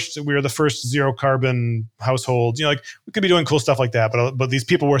 first we were the first zero carbon household. Like we could be doing cool stuff like that. But these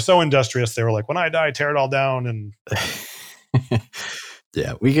people were so industrious. They were like, when I die, tear it all down. And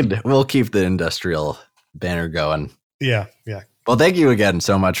yeah, we'll keep the industrial banner going. Yeah. Well, thank you again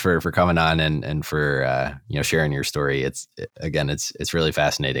so much for coming on and for sharing your story. It's really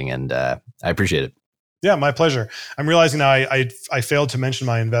fascinating, and I appreciate it. Yeah, my pleasure. I'm realizing now I failed to mention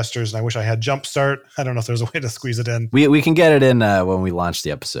my investors, and I wish I had Jumpstart. I don't know if there's a way to squeeze it in. We can get it in when we launch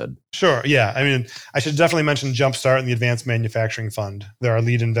the episode. Sure. Yeah. I mean, I should definitely mention Jumpstart and the Advanced Manufacturing Fund. They're our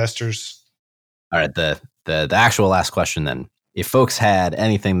lead investors. All right. The actual last question then. If folks had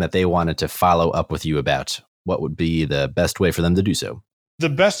anything that they wanted to follow up with you about, what would be the best way for them to do so? The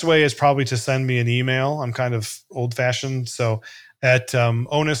best way is probably to send me an email. I'm kind of old-fashioned. So at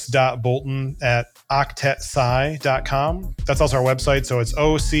onas.bolton@octetsci.com. That's also our website. So it's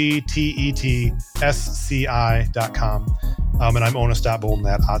octetsci.com. And I'm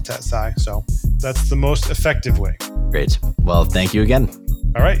onas.bolton@octetsci. So that's the most effective way. Great. Well, thank you again.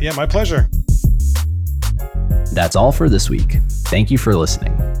 All right. Yeah, my pleasure. That's all for this week. Thank you for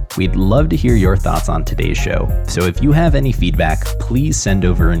listening. We'd love to hear your thoughts on today's show. So if you have any feedback, please send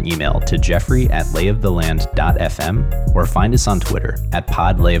over an email to jeffrey@layoftheland.fm or find us on Twitter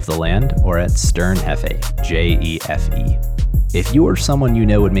 @podlayoftheland or @sternhefe, JEFE. If you or someone you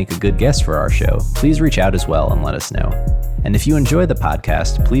know would make a good guest for our show, please reach out as well and let us know. And if you enjoy the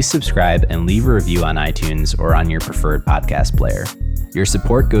podcast, please subscribe and leave a review on iTunes or on your preferred podcast player. Your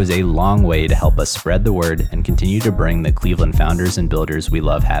support goes a long way to help us spread the word and continue to bring the Cleveland founders and builders we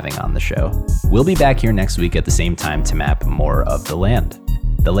love having on the show. We'll be back here next week at the same time to map more of the land.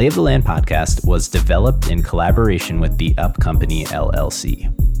 The Lay of the Land podcast was developed in collaboration with the Up Company LLC.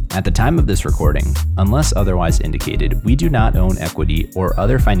 At the time of this recording, unless otherwise indicated, we do not own equity or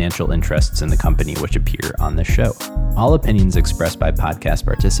other financial interests in the company which appear on this show. All opinions expressed by podcast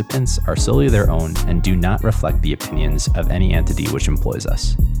participants are solely their own and do not reflect the opinions of any entity which employs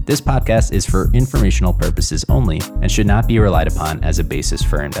us. This podcast is for informational purposes only and should not be relied upon as a basis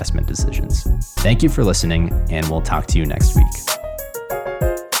for investment decisions. Thank you for listening, and we'll talk to you next week.